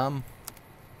doing?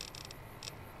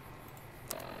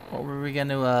 What were we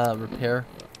gonna repair?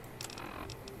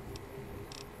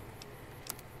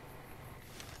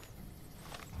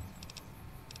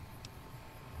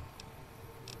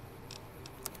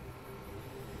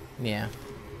 Yeah.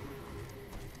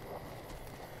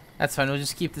 That's fine, we'll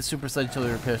just keep the super sludge until we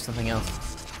repair something else.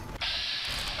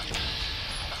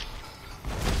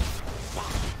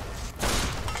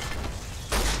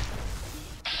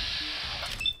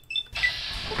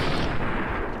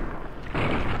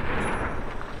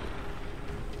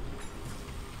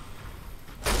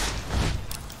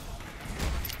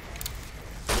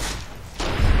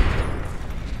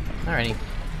 Alrighty.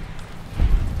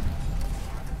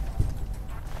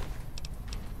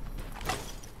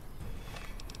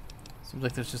 Seems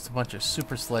like there's just a bunch of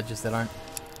super sledges that aren't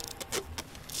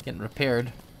getting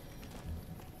repaired.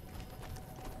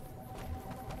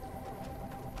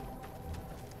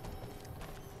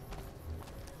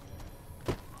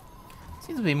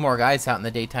 Seems to be more guys out in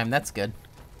the daytime, that's good.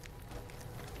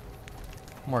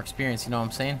 More experience, you know what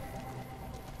I'm saying?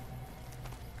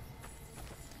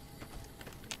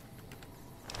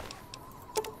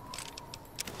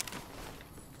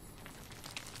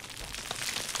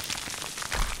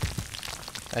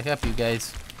 Back up, you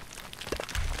guys.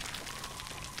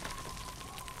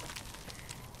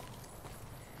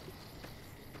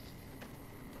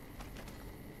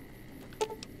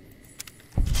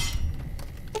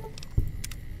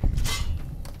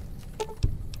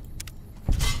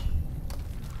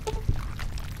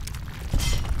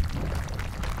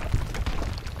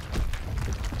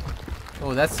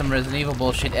 Oh, that's some Resident Evil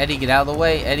bullshit. Eddie, get out of the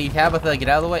way. Eddie, Tabitha, get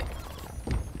out of the way.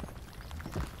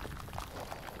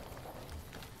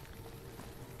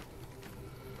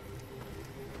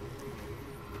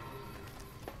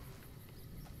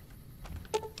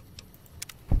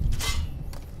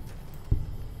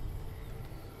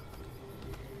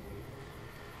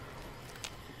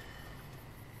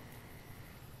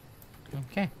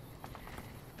 Okay.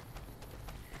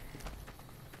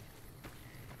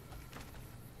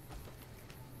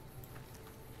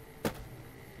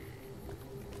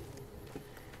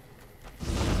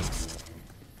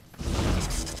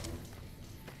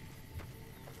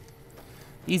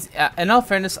 These, in all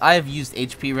fairness, I have used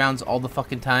HP rounds all the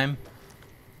fucking time.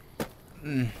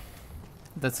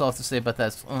 That's all I have to say about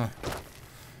that.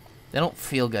 They don't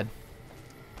feel good.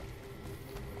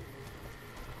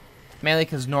 Mainly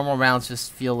because normal rounds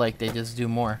just feel like they just do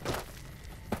more.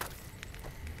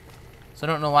 So I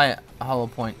don't know why Hollow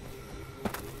Point.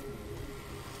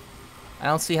 I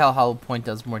don't see how Hollow Point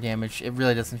does more damage. It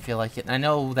really doesn't feel like it. And I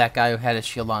know that guy who had his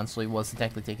shield on, so he wasn't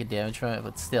technically taking damage from it,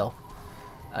 but still.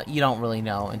 You don't really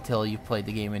know until you've played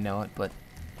the game and know it, but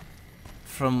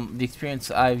from the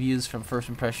experience I've used from first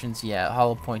impressions, yeah,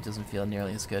 Hollow Point doesn't feel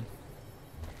nearly as good.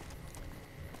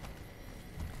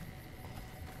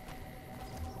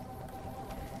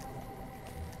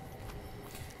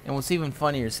 And what's even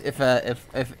funnier is if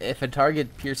a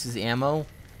target pierces ammo,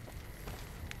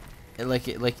 like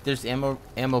there's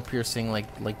ammo piercing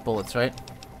like bullets, right?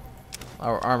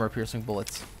 Or armor piercing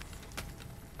bullets.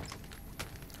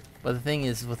 But the thing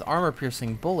is, with armor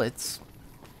piercing bullets,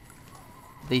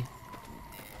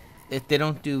 if they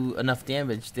don't do enough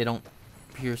damage, they don't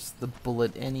pierce the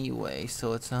bullet anyway,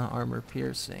 so it's not armor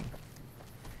piercing.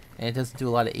 And it doesn't do a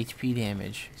lot of HP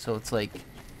damage, so it's like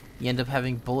you end up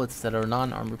having bullets that are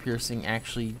non-armor piercing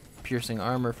actually piercing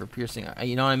armor for piercing.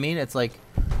 You know what I mean? It's like,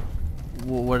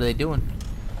 what are they doing?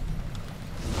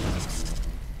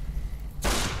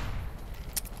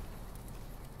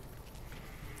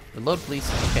 Reload, please.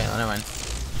 Okay, never mind.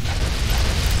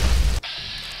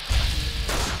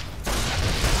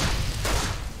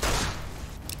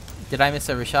 Did I miss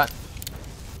every shot?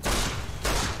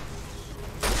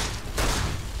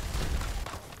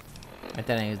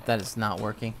 That is not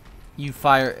working. You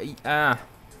fire. Ah.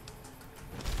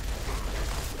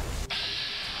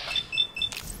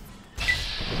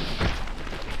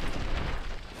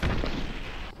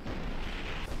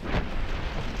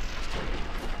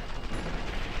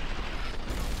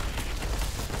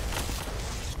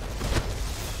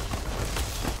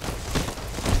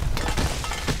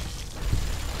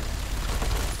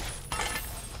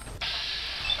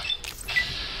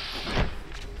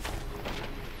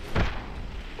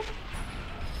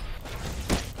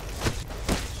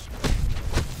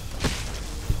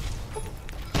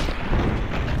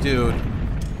 Dude.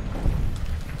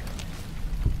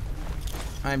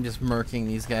 I'm just murking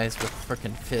these guys with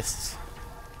frickin' fists.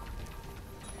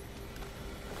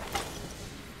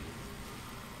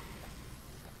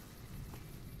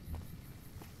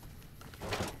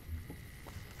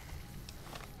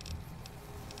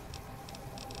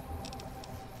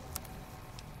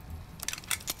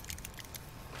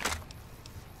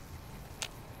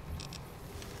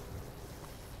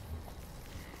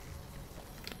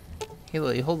 Hey,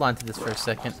 Lily, hold on to this for a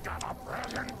second. Got a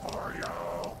present for you.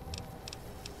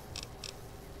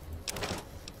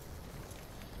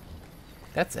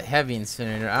 That's a heavy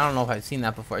incinerator. I don't know if I've seen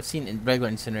that before. I've seen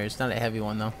regular incinerators. It's not a heavy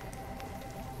one, though.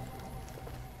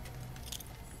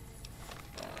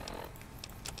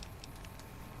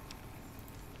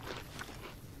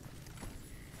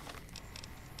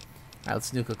 Alright,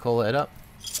 let's Nuka-Cola it up.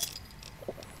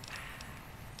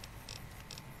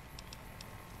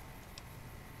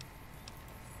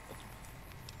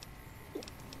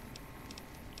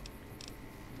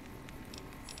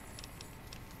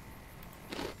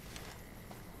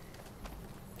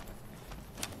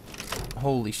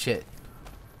 Holy shit.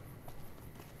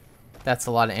 That's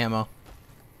a lot of ammo.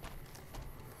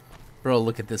 Bro,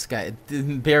 look at this guy.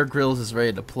 Bear Grylls is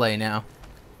ready to play now.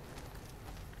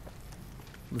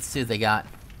 Let's see what they got.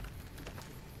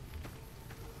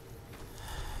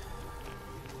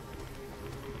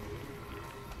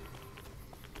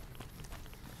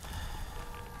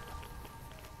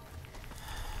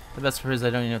 The best part is I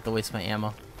don't even have to waste my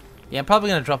ammo. Yeah, I'm probably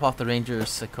gonna drop off the Ranger's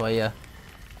Sequoia.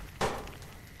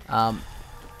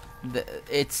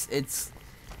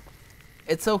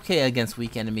 It's okay against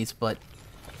weak enemies, but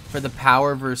for the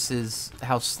power versus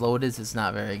how slow it is, it's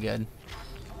not very good.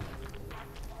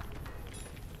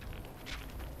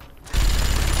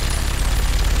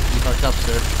 You fucked up,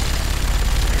 sir.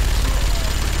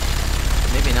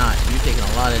 Maybe not. You're taking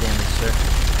a lot of damage, sir.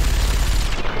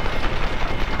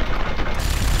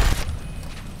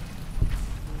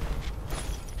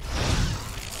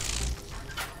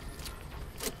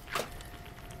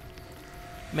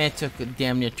 Man took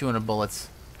damn near 200 bullets.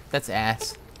 That's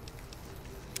ass.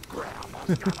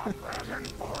 Grandma's got a present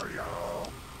for you.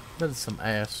 That is some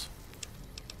ass.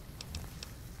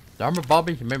 The armor,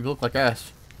 Bobby, you made me look like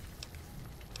ass.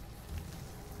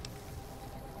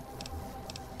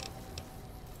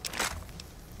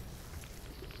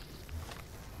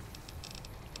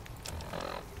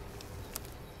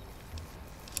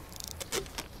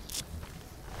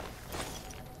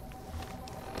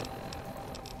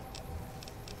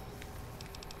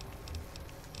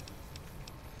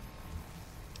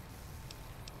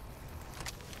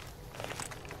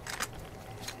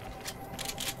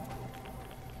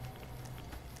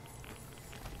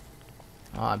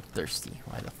 Oh, I'm thirsty.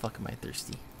 Why the fuck am I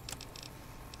thirsty?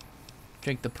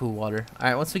 Drink the poo water.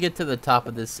 Alright, once we get to the top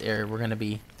of this area, we're gonna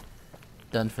be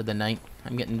done for the night.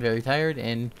 I'm getting very tired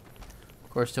and, of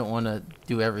course, don't want to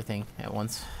do everything at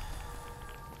once.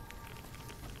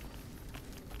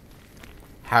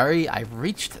 Harry, I've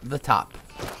reached the top.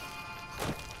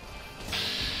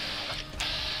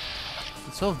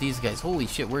 So have these guys. Holy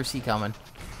shit, where's he coming?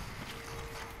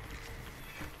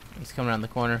 He's coming around the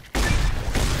corner.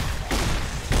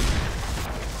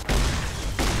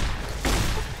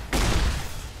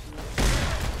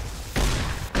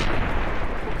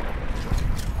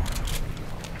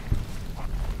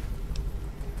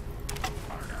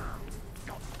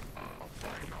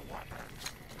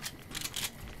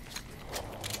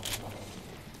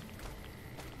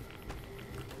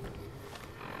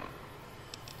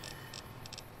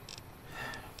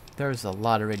 There's a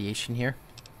lot of radiation here.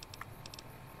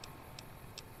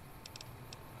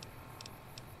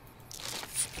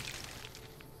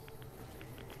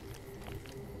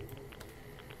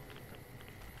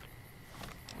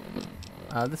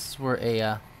 This is where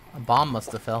a bomb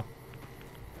must have fell.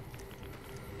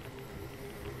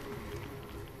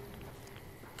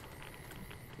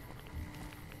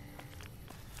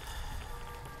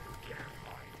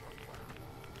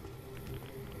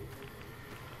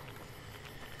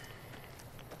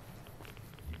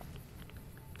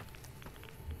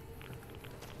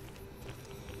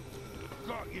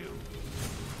 Got you.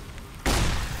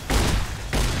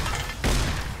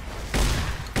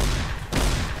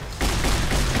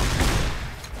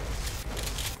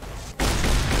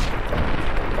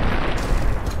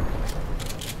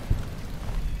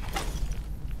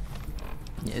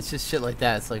 Yeah, it's just shit like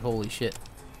that. It's like, holy shit.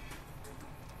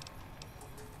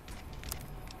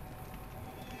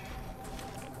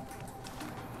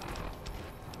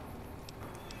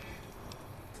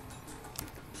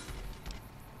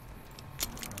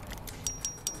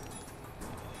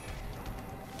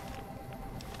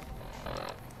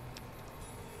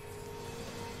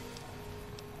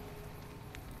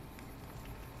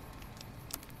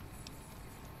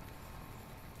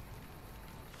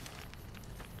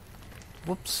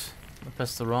 Whoops, I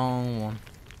pressed the wrong one.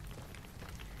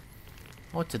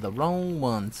 I went to the wrong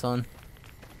one, son.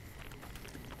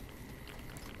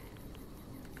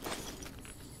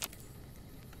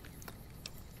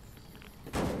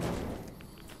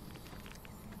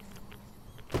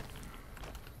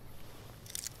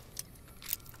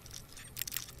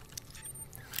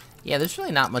 Yeah, there's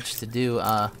really not much to do.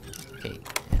 Okay,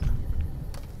 yeah.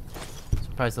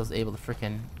 Surprised I was able to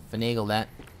freaking finagle that.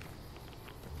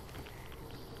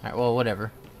 Alright, well,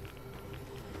 whatever.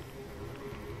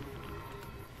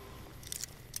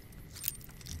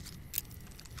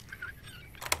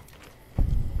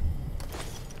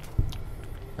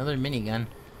 Another minigun.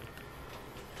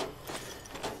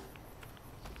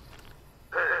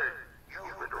 You've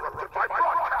interrupted my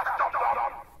broadcast,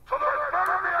 dum-dum, so there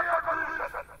better be a conclusion.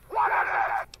 What is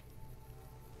it?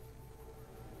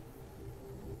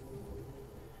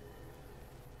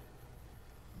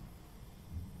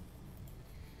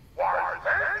 Why,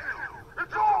 thank you.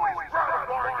 It's always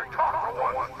gratifying to talk to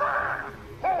one's fan.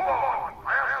 Hold on. I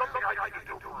have something I need to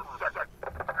do for a second.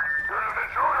 There's an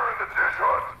intruder in the dish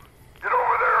hut. Get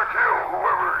over there and kill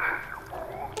whoever it is, you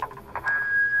fool.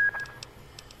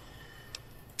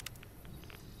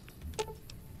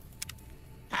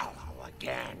 Hello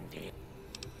again, dear.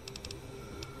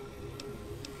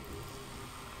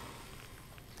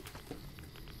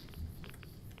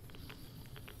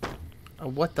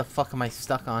 What the fuck am I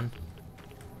stuck on?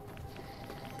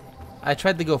 I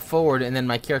tried to go forward and then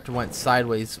my character went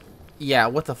sideways. Yeah,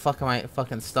 what the fuck am I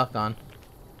fucking stuck on?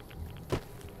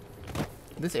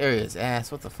 This area is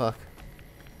ass, what the fuck?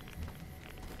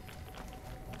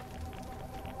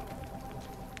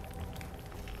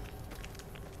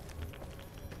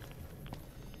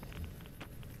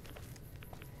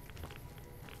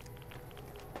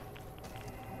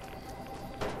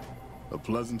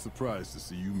 pleasant surprise to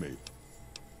see you made it.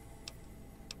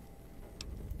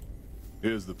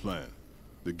 Here's the plan.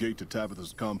 The gate to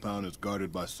Tabitha's compound is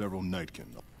guarded by several Nightkin.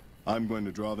 I'm going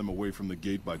to draw them away from the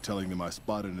gate by telling them I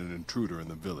spotted an intruder in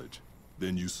the village.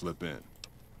 Then you slip in.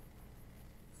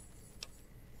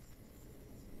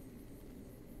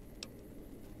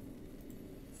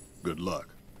 Good luck.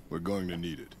 We're going to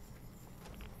need it.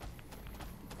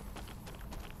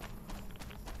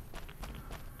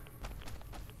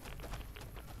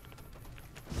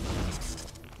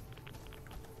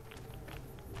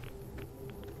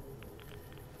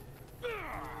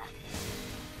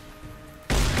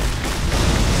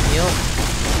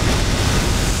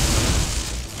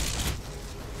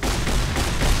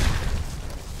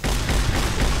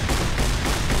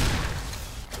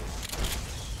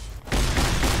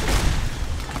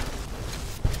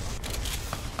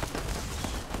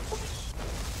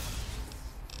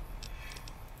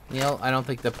 Neil, I don't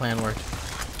think the plan worked.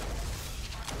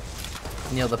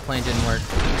 Neil, the plan didn't work.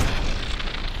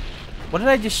 What did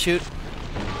I just shoot?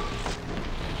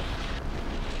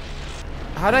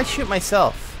 How did I shoot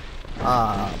myself?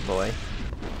 Ah, boy.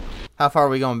 How far are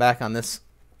we going back on this?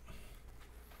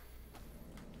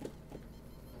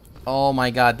 Oh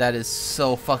my god, that is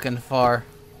so fucking far.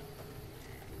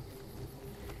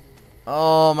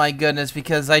 Oh my goodness,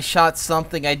 because I shot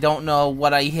something, I don't know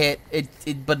what I hit,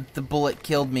 but the bullet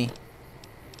killed me.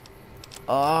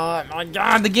 Oh my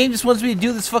god, the game just wants me to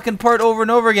do this fucking part over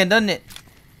and over again, doesn't it?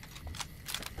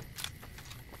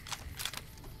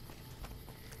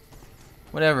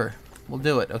 Whatever, we'll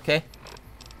do it, okay?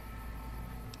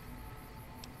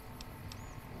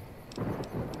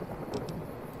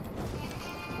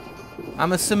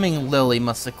 I'm assuming Lily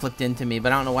must have clipped into me,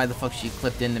 but I don't know why the fuck she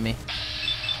clipped into me.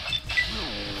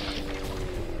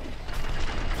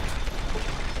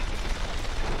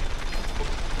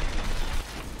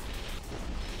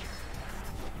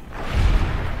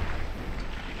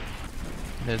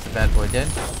 There's the bad boy dead.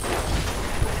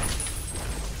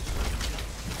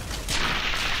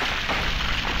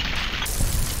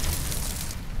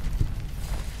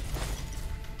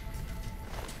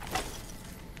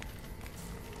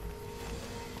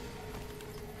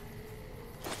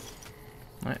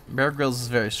 Alright, Bear Grylls is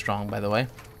very strong, by the way.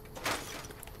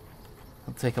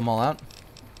 I'll take them all out.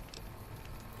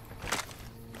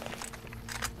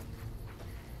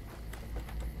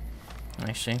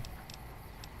 Nice, Shane.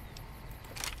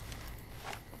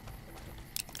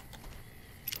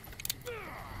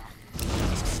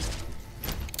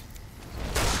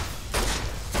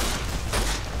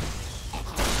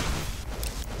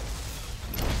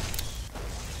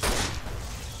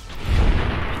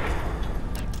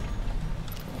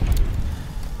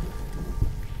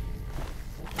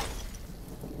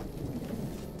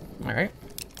 Alright.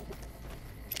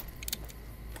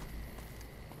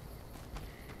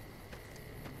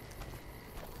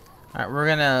 Alright, we're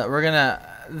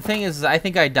gonna, the thing is, I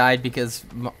think I died because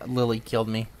Lily killed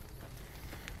me.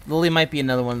 Lily might be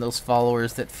another one of those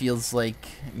followers that feels like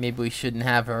maybe we shouldn't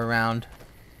have her around.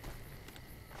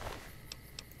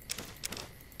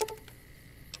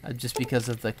 Just because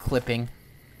of the clipping.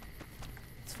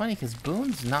 It's funny because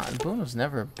Boone was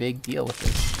never a big deal with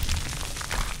this.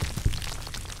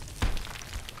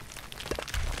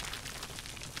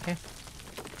 Okay.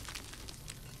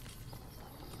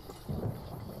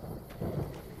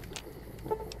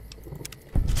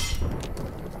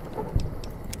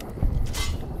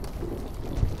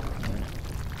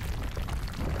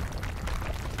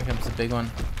 Here comes the big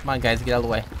one. Come on, guys, get out of the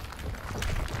way.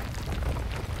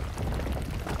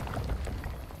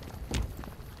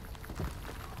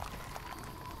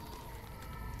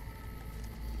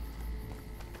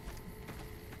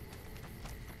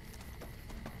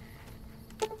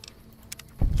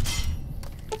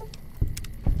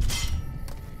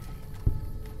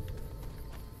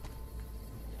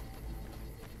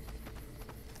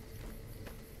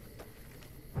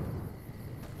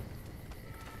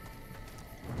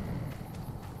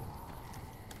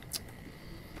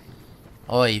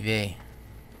 Oy vey.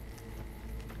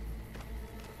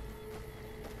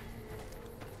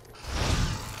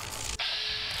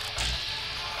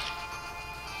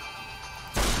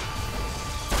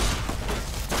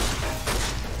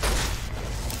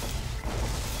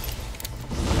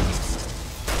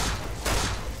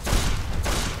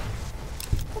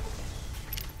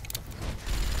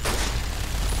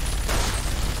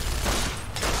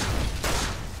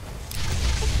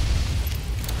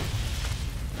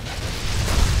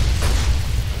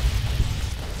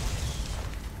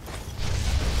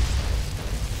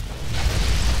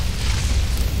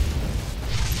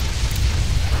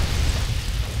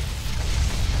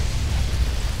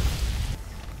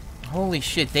 Holy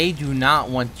shit, they do not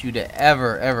want you to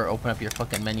ever open up your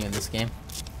fucking menu in this game.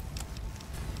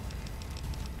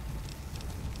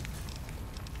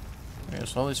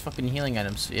 There's all these fucking healing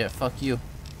items. Yeah, fuck you.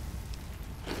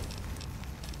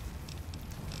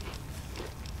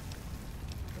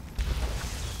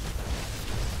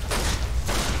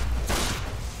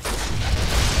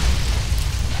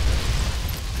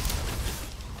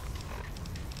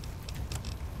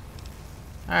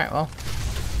 Alright, well.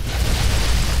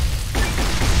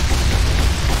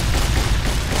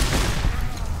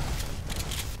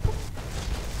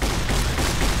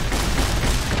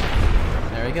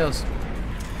 There he goes.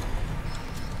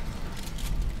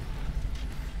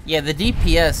 Yeah, the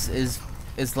DPS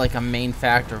is like a main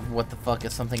factor of what the fuck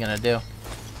is something gonna do.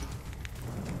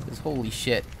 Because holy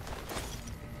shit.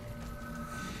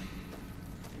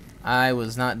 I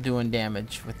was not doing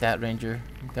damage with that ranger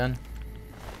gun.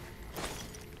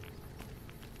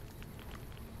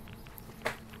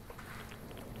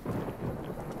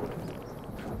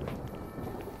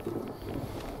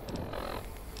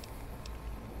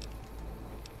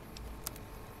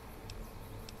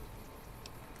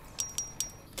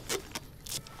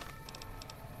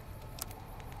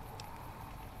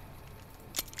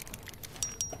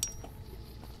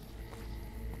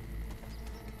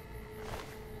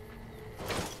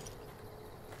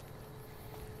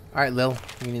 Alright, Lil,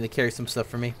 you need to carry some stuff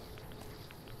for me.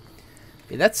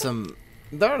 Hey, that's some...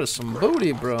 That is some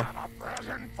booty, bro. I have a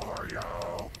present for you.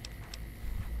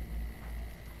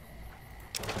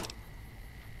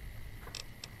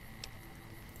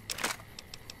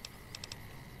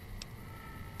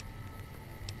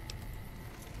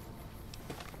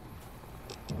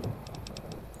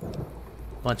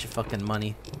 Bunch of fucking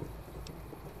money.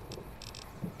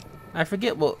 I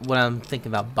forget what I'm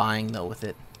thinking about buying, though, with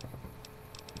it.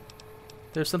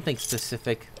 There's something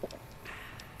specific.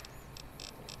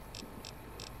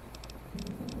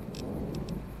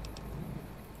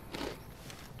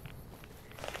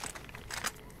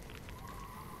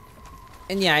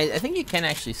 And yeah, I think you can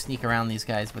actually sneak around these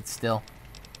guys, but still.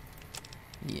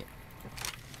 Yeah.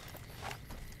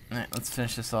 Alright, let's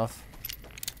finish this off.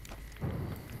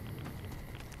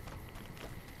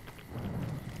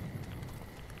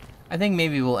 I think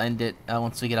maybe we'll end it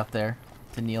once we get up there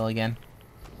to Neil again.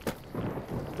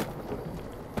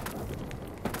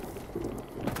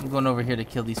 I'm going over here to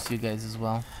kill these two guys as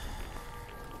well.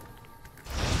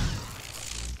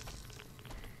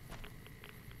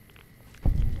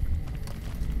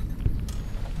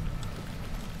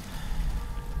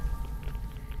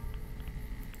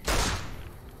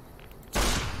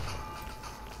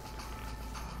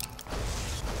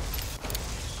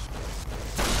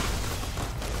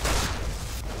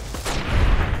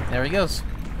 There he goes.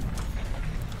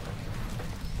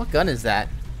 What gun is that?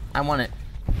 I want it.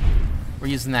 We're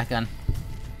using that gun.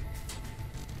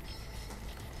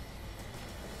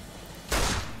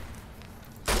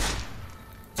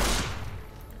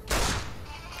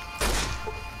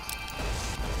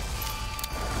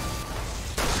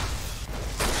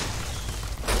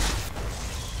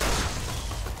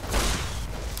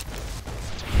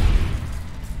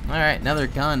 Alright, another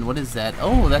gun. What is that?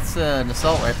 Oh, that's an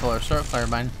assault rifle or short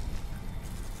carbine.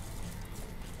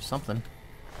 Something.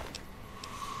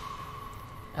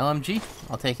 LMG?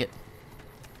 I'll take it.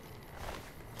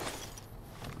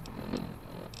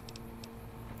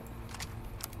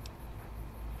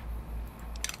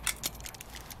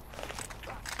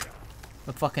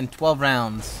 The fucking 12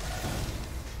 rounds.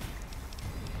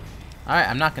 Alright,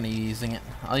 I'm not gonna be using it.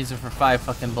 I'll use it for 5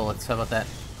 fucking bullets. How about that?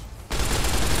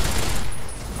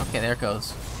 Okay, there it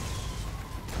goes.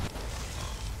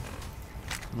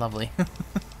 Lovely.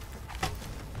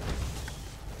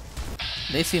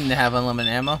 They seem to have unlimited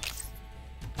ammo.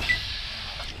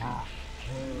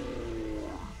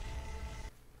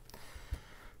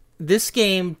 This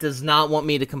game does not want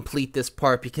me to complete this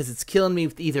part because it's killing me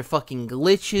with either fucking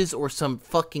glitches or some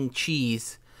fucking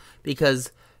cheese.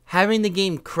 Because having the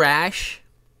game crash,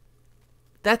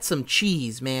 that's some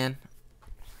cheese, man.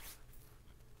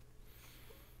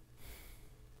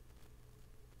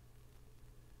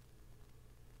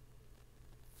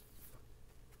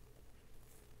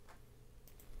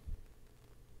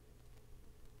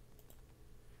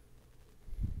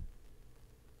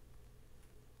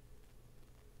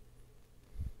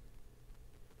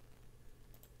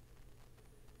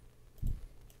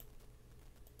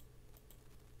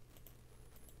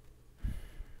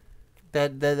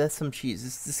 That's some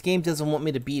cheese. This game doesn't want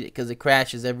me to beat it because it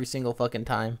crashes every single fucking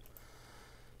time.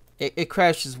 It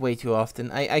crashes way too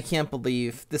often. I can't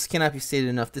believe this cannot be stated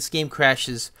enough. This game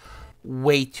crashes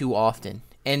way too often,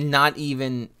 and not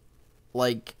even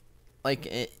like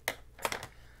it.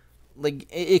 Like,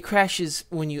 it crashes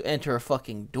when you enter a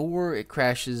fucking door. It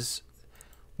crashes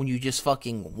when you just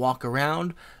fucking walk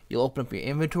around. You'll open up your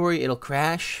inventory, it'll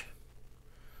crash.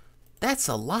 That's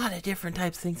a lot of different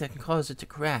types of things that can cause it to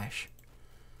crash.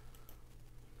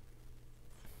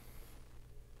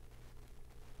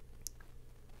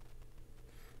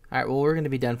 Alright, well, we're going to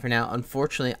be done for now.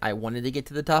 Unfortunately, I wanted to get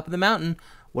to the top of the mountain.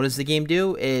 What does the game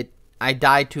do? I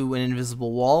died to an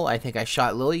invisible wall. I think I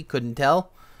shot Lily, couldn't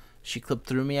tell. She clipped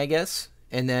through me, I guess.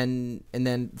 And then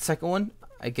the second one,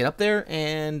 I get up there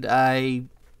and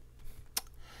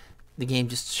the game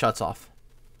just shuts off.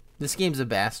 This game's a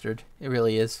bastard. It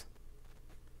really is.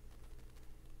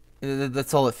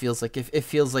 That's all it feels like. It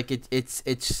feels like it's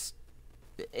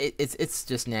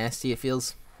just nasty. It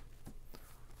feels.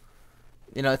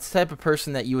 You know, it's the type of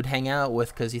person that you would hang out with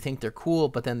because you think they're cool,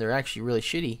 but then they're actually really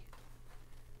shitty.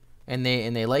 And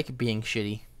they like being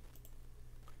shitty.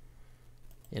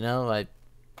 You know,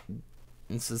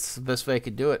 this is the best way I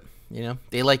could do it. You know,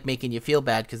 they like making you feel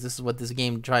bad because this is what this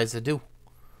game tries to do.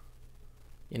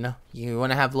 You know, you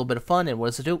want to have a little bit of fun, and what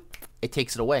does it do? It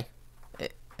takes it away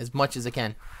as much as it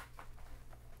can.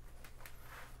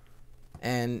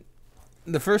 And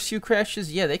the first few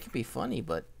crashes, yeah, they can be funny,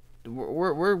 but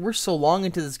we're so long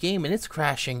into this game, and it's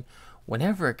crashing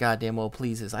whenever it goddamn well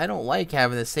pleases. I don't like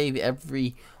having to save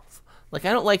every. Like,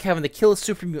 I don't like having to kill a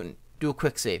super mutant, do a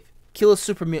quick save. Kill a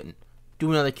super mutant,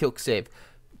 do another quick save.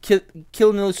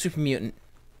 Kill another super mutant.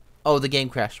 Oh, the game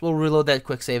crashed. We'll reload that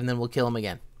quick save, and then we'll kill him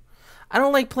again. I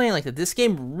don't like playing like that. This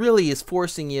game really is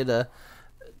forcing you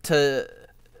to.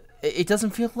 It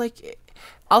doesn't feel like.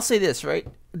 I'll say this, right?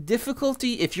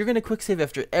 Difficulty, if you're going to quick save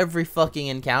after every fucking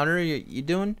encounter you're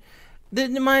doing,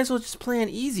 then you might as well just play on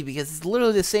easy because it's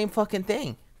literally the same fucking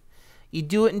thing. You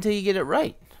do it until you get it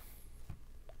right.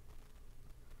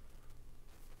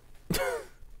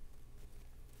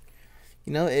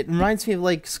 You know, it reminds me of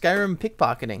like Skyrim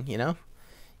pickpocketing, you know?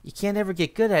 You can't ever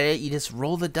get good at it. You just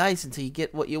roll the dice until you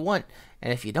get what you want.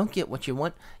 And if you don't get what you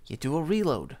want, you do a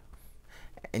reload.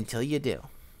 Until you do.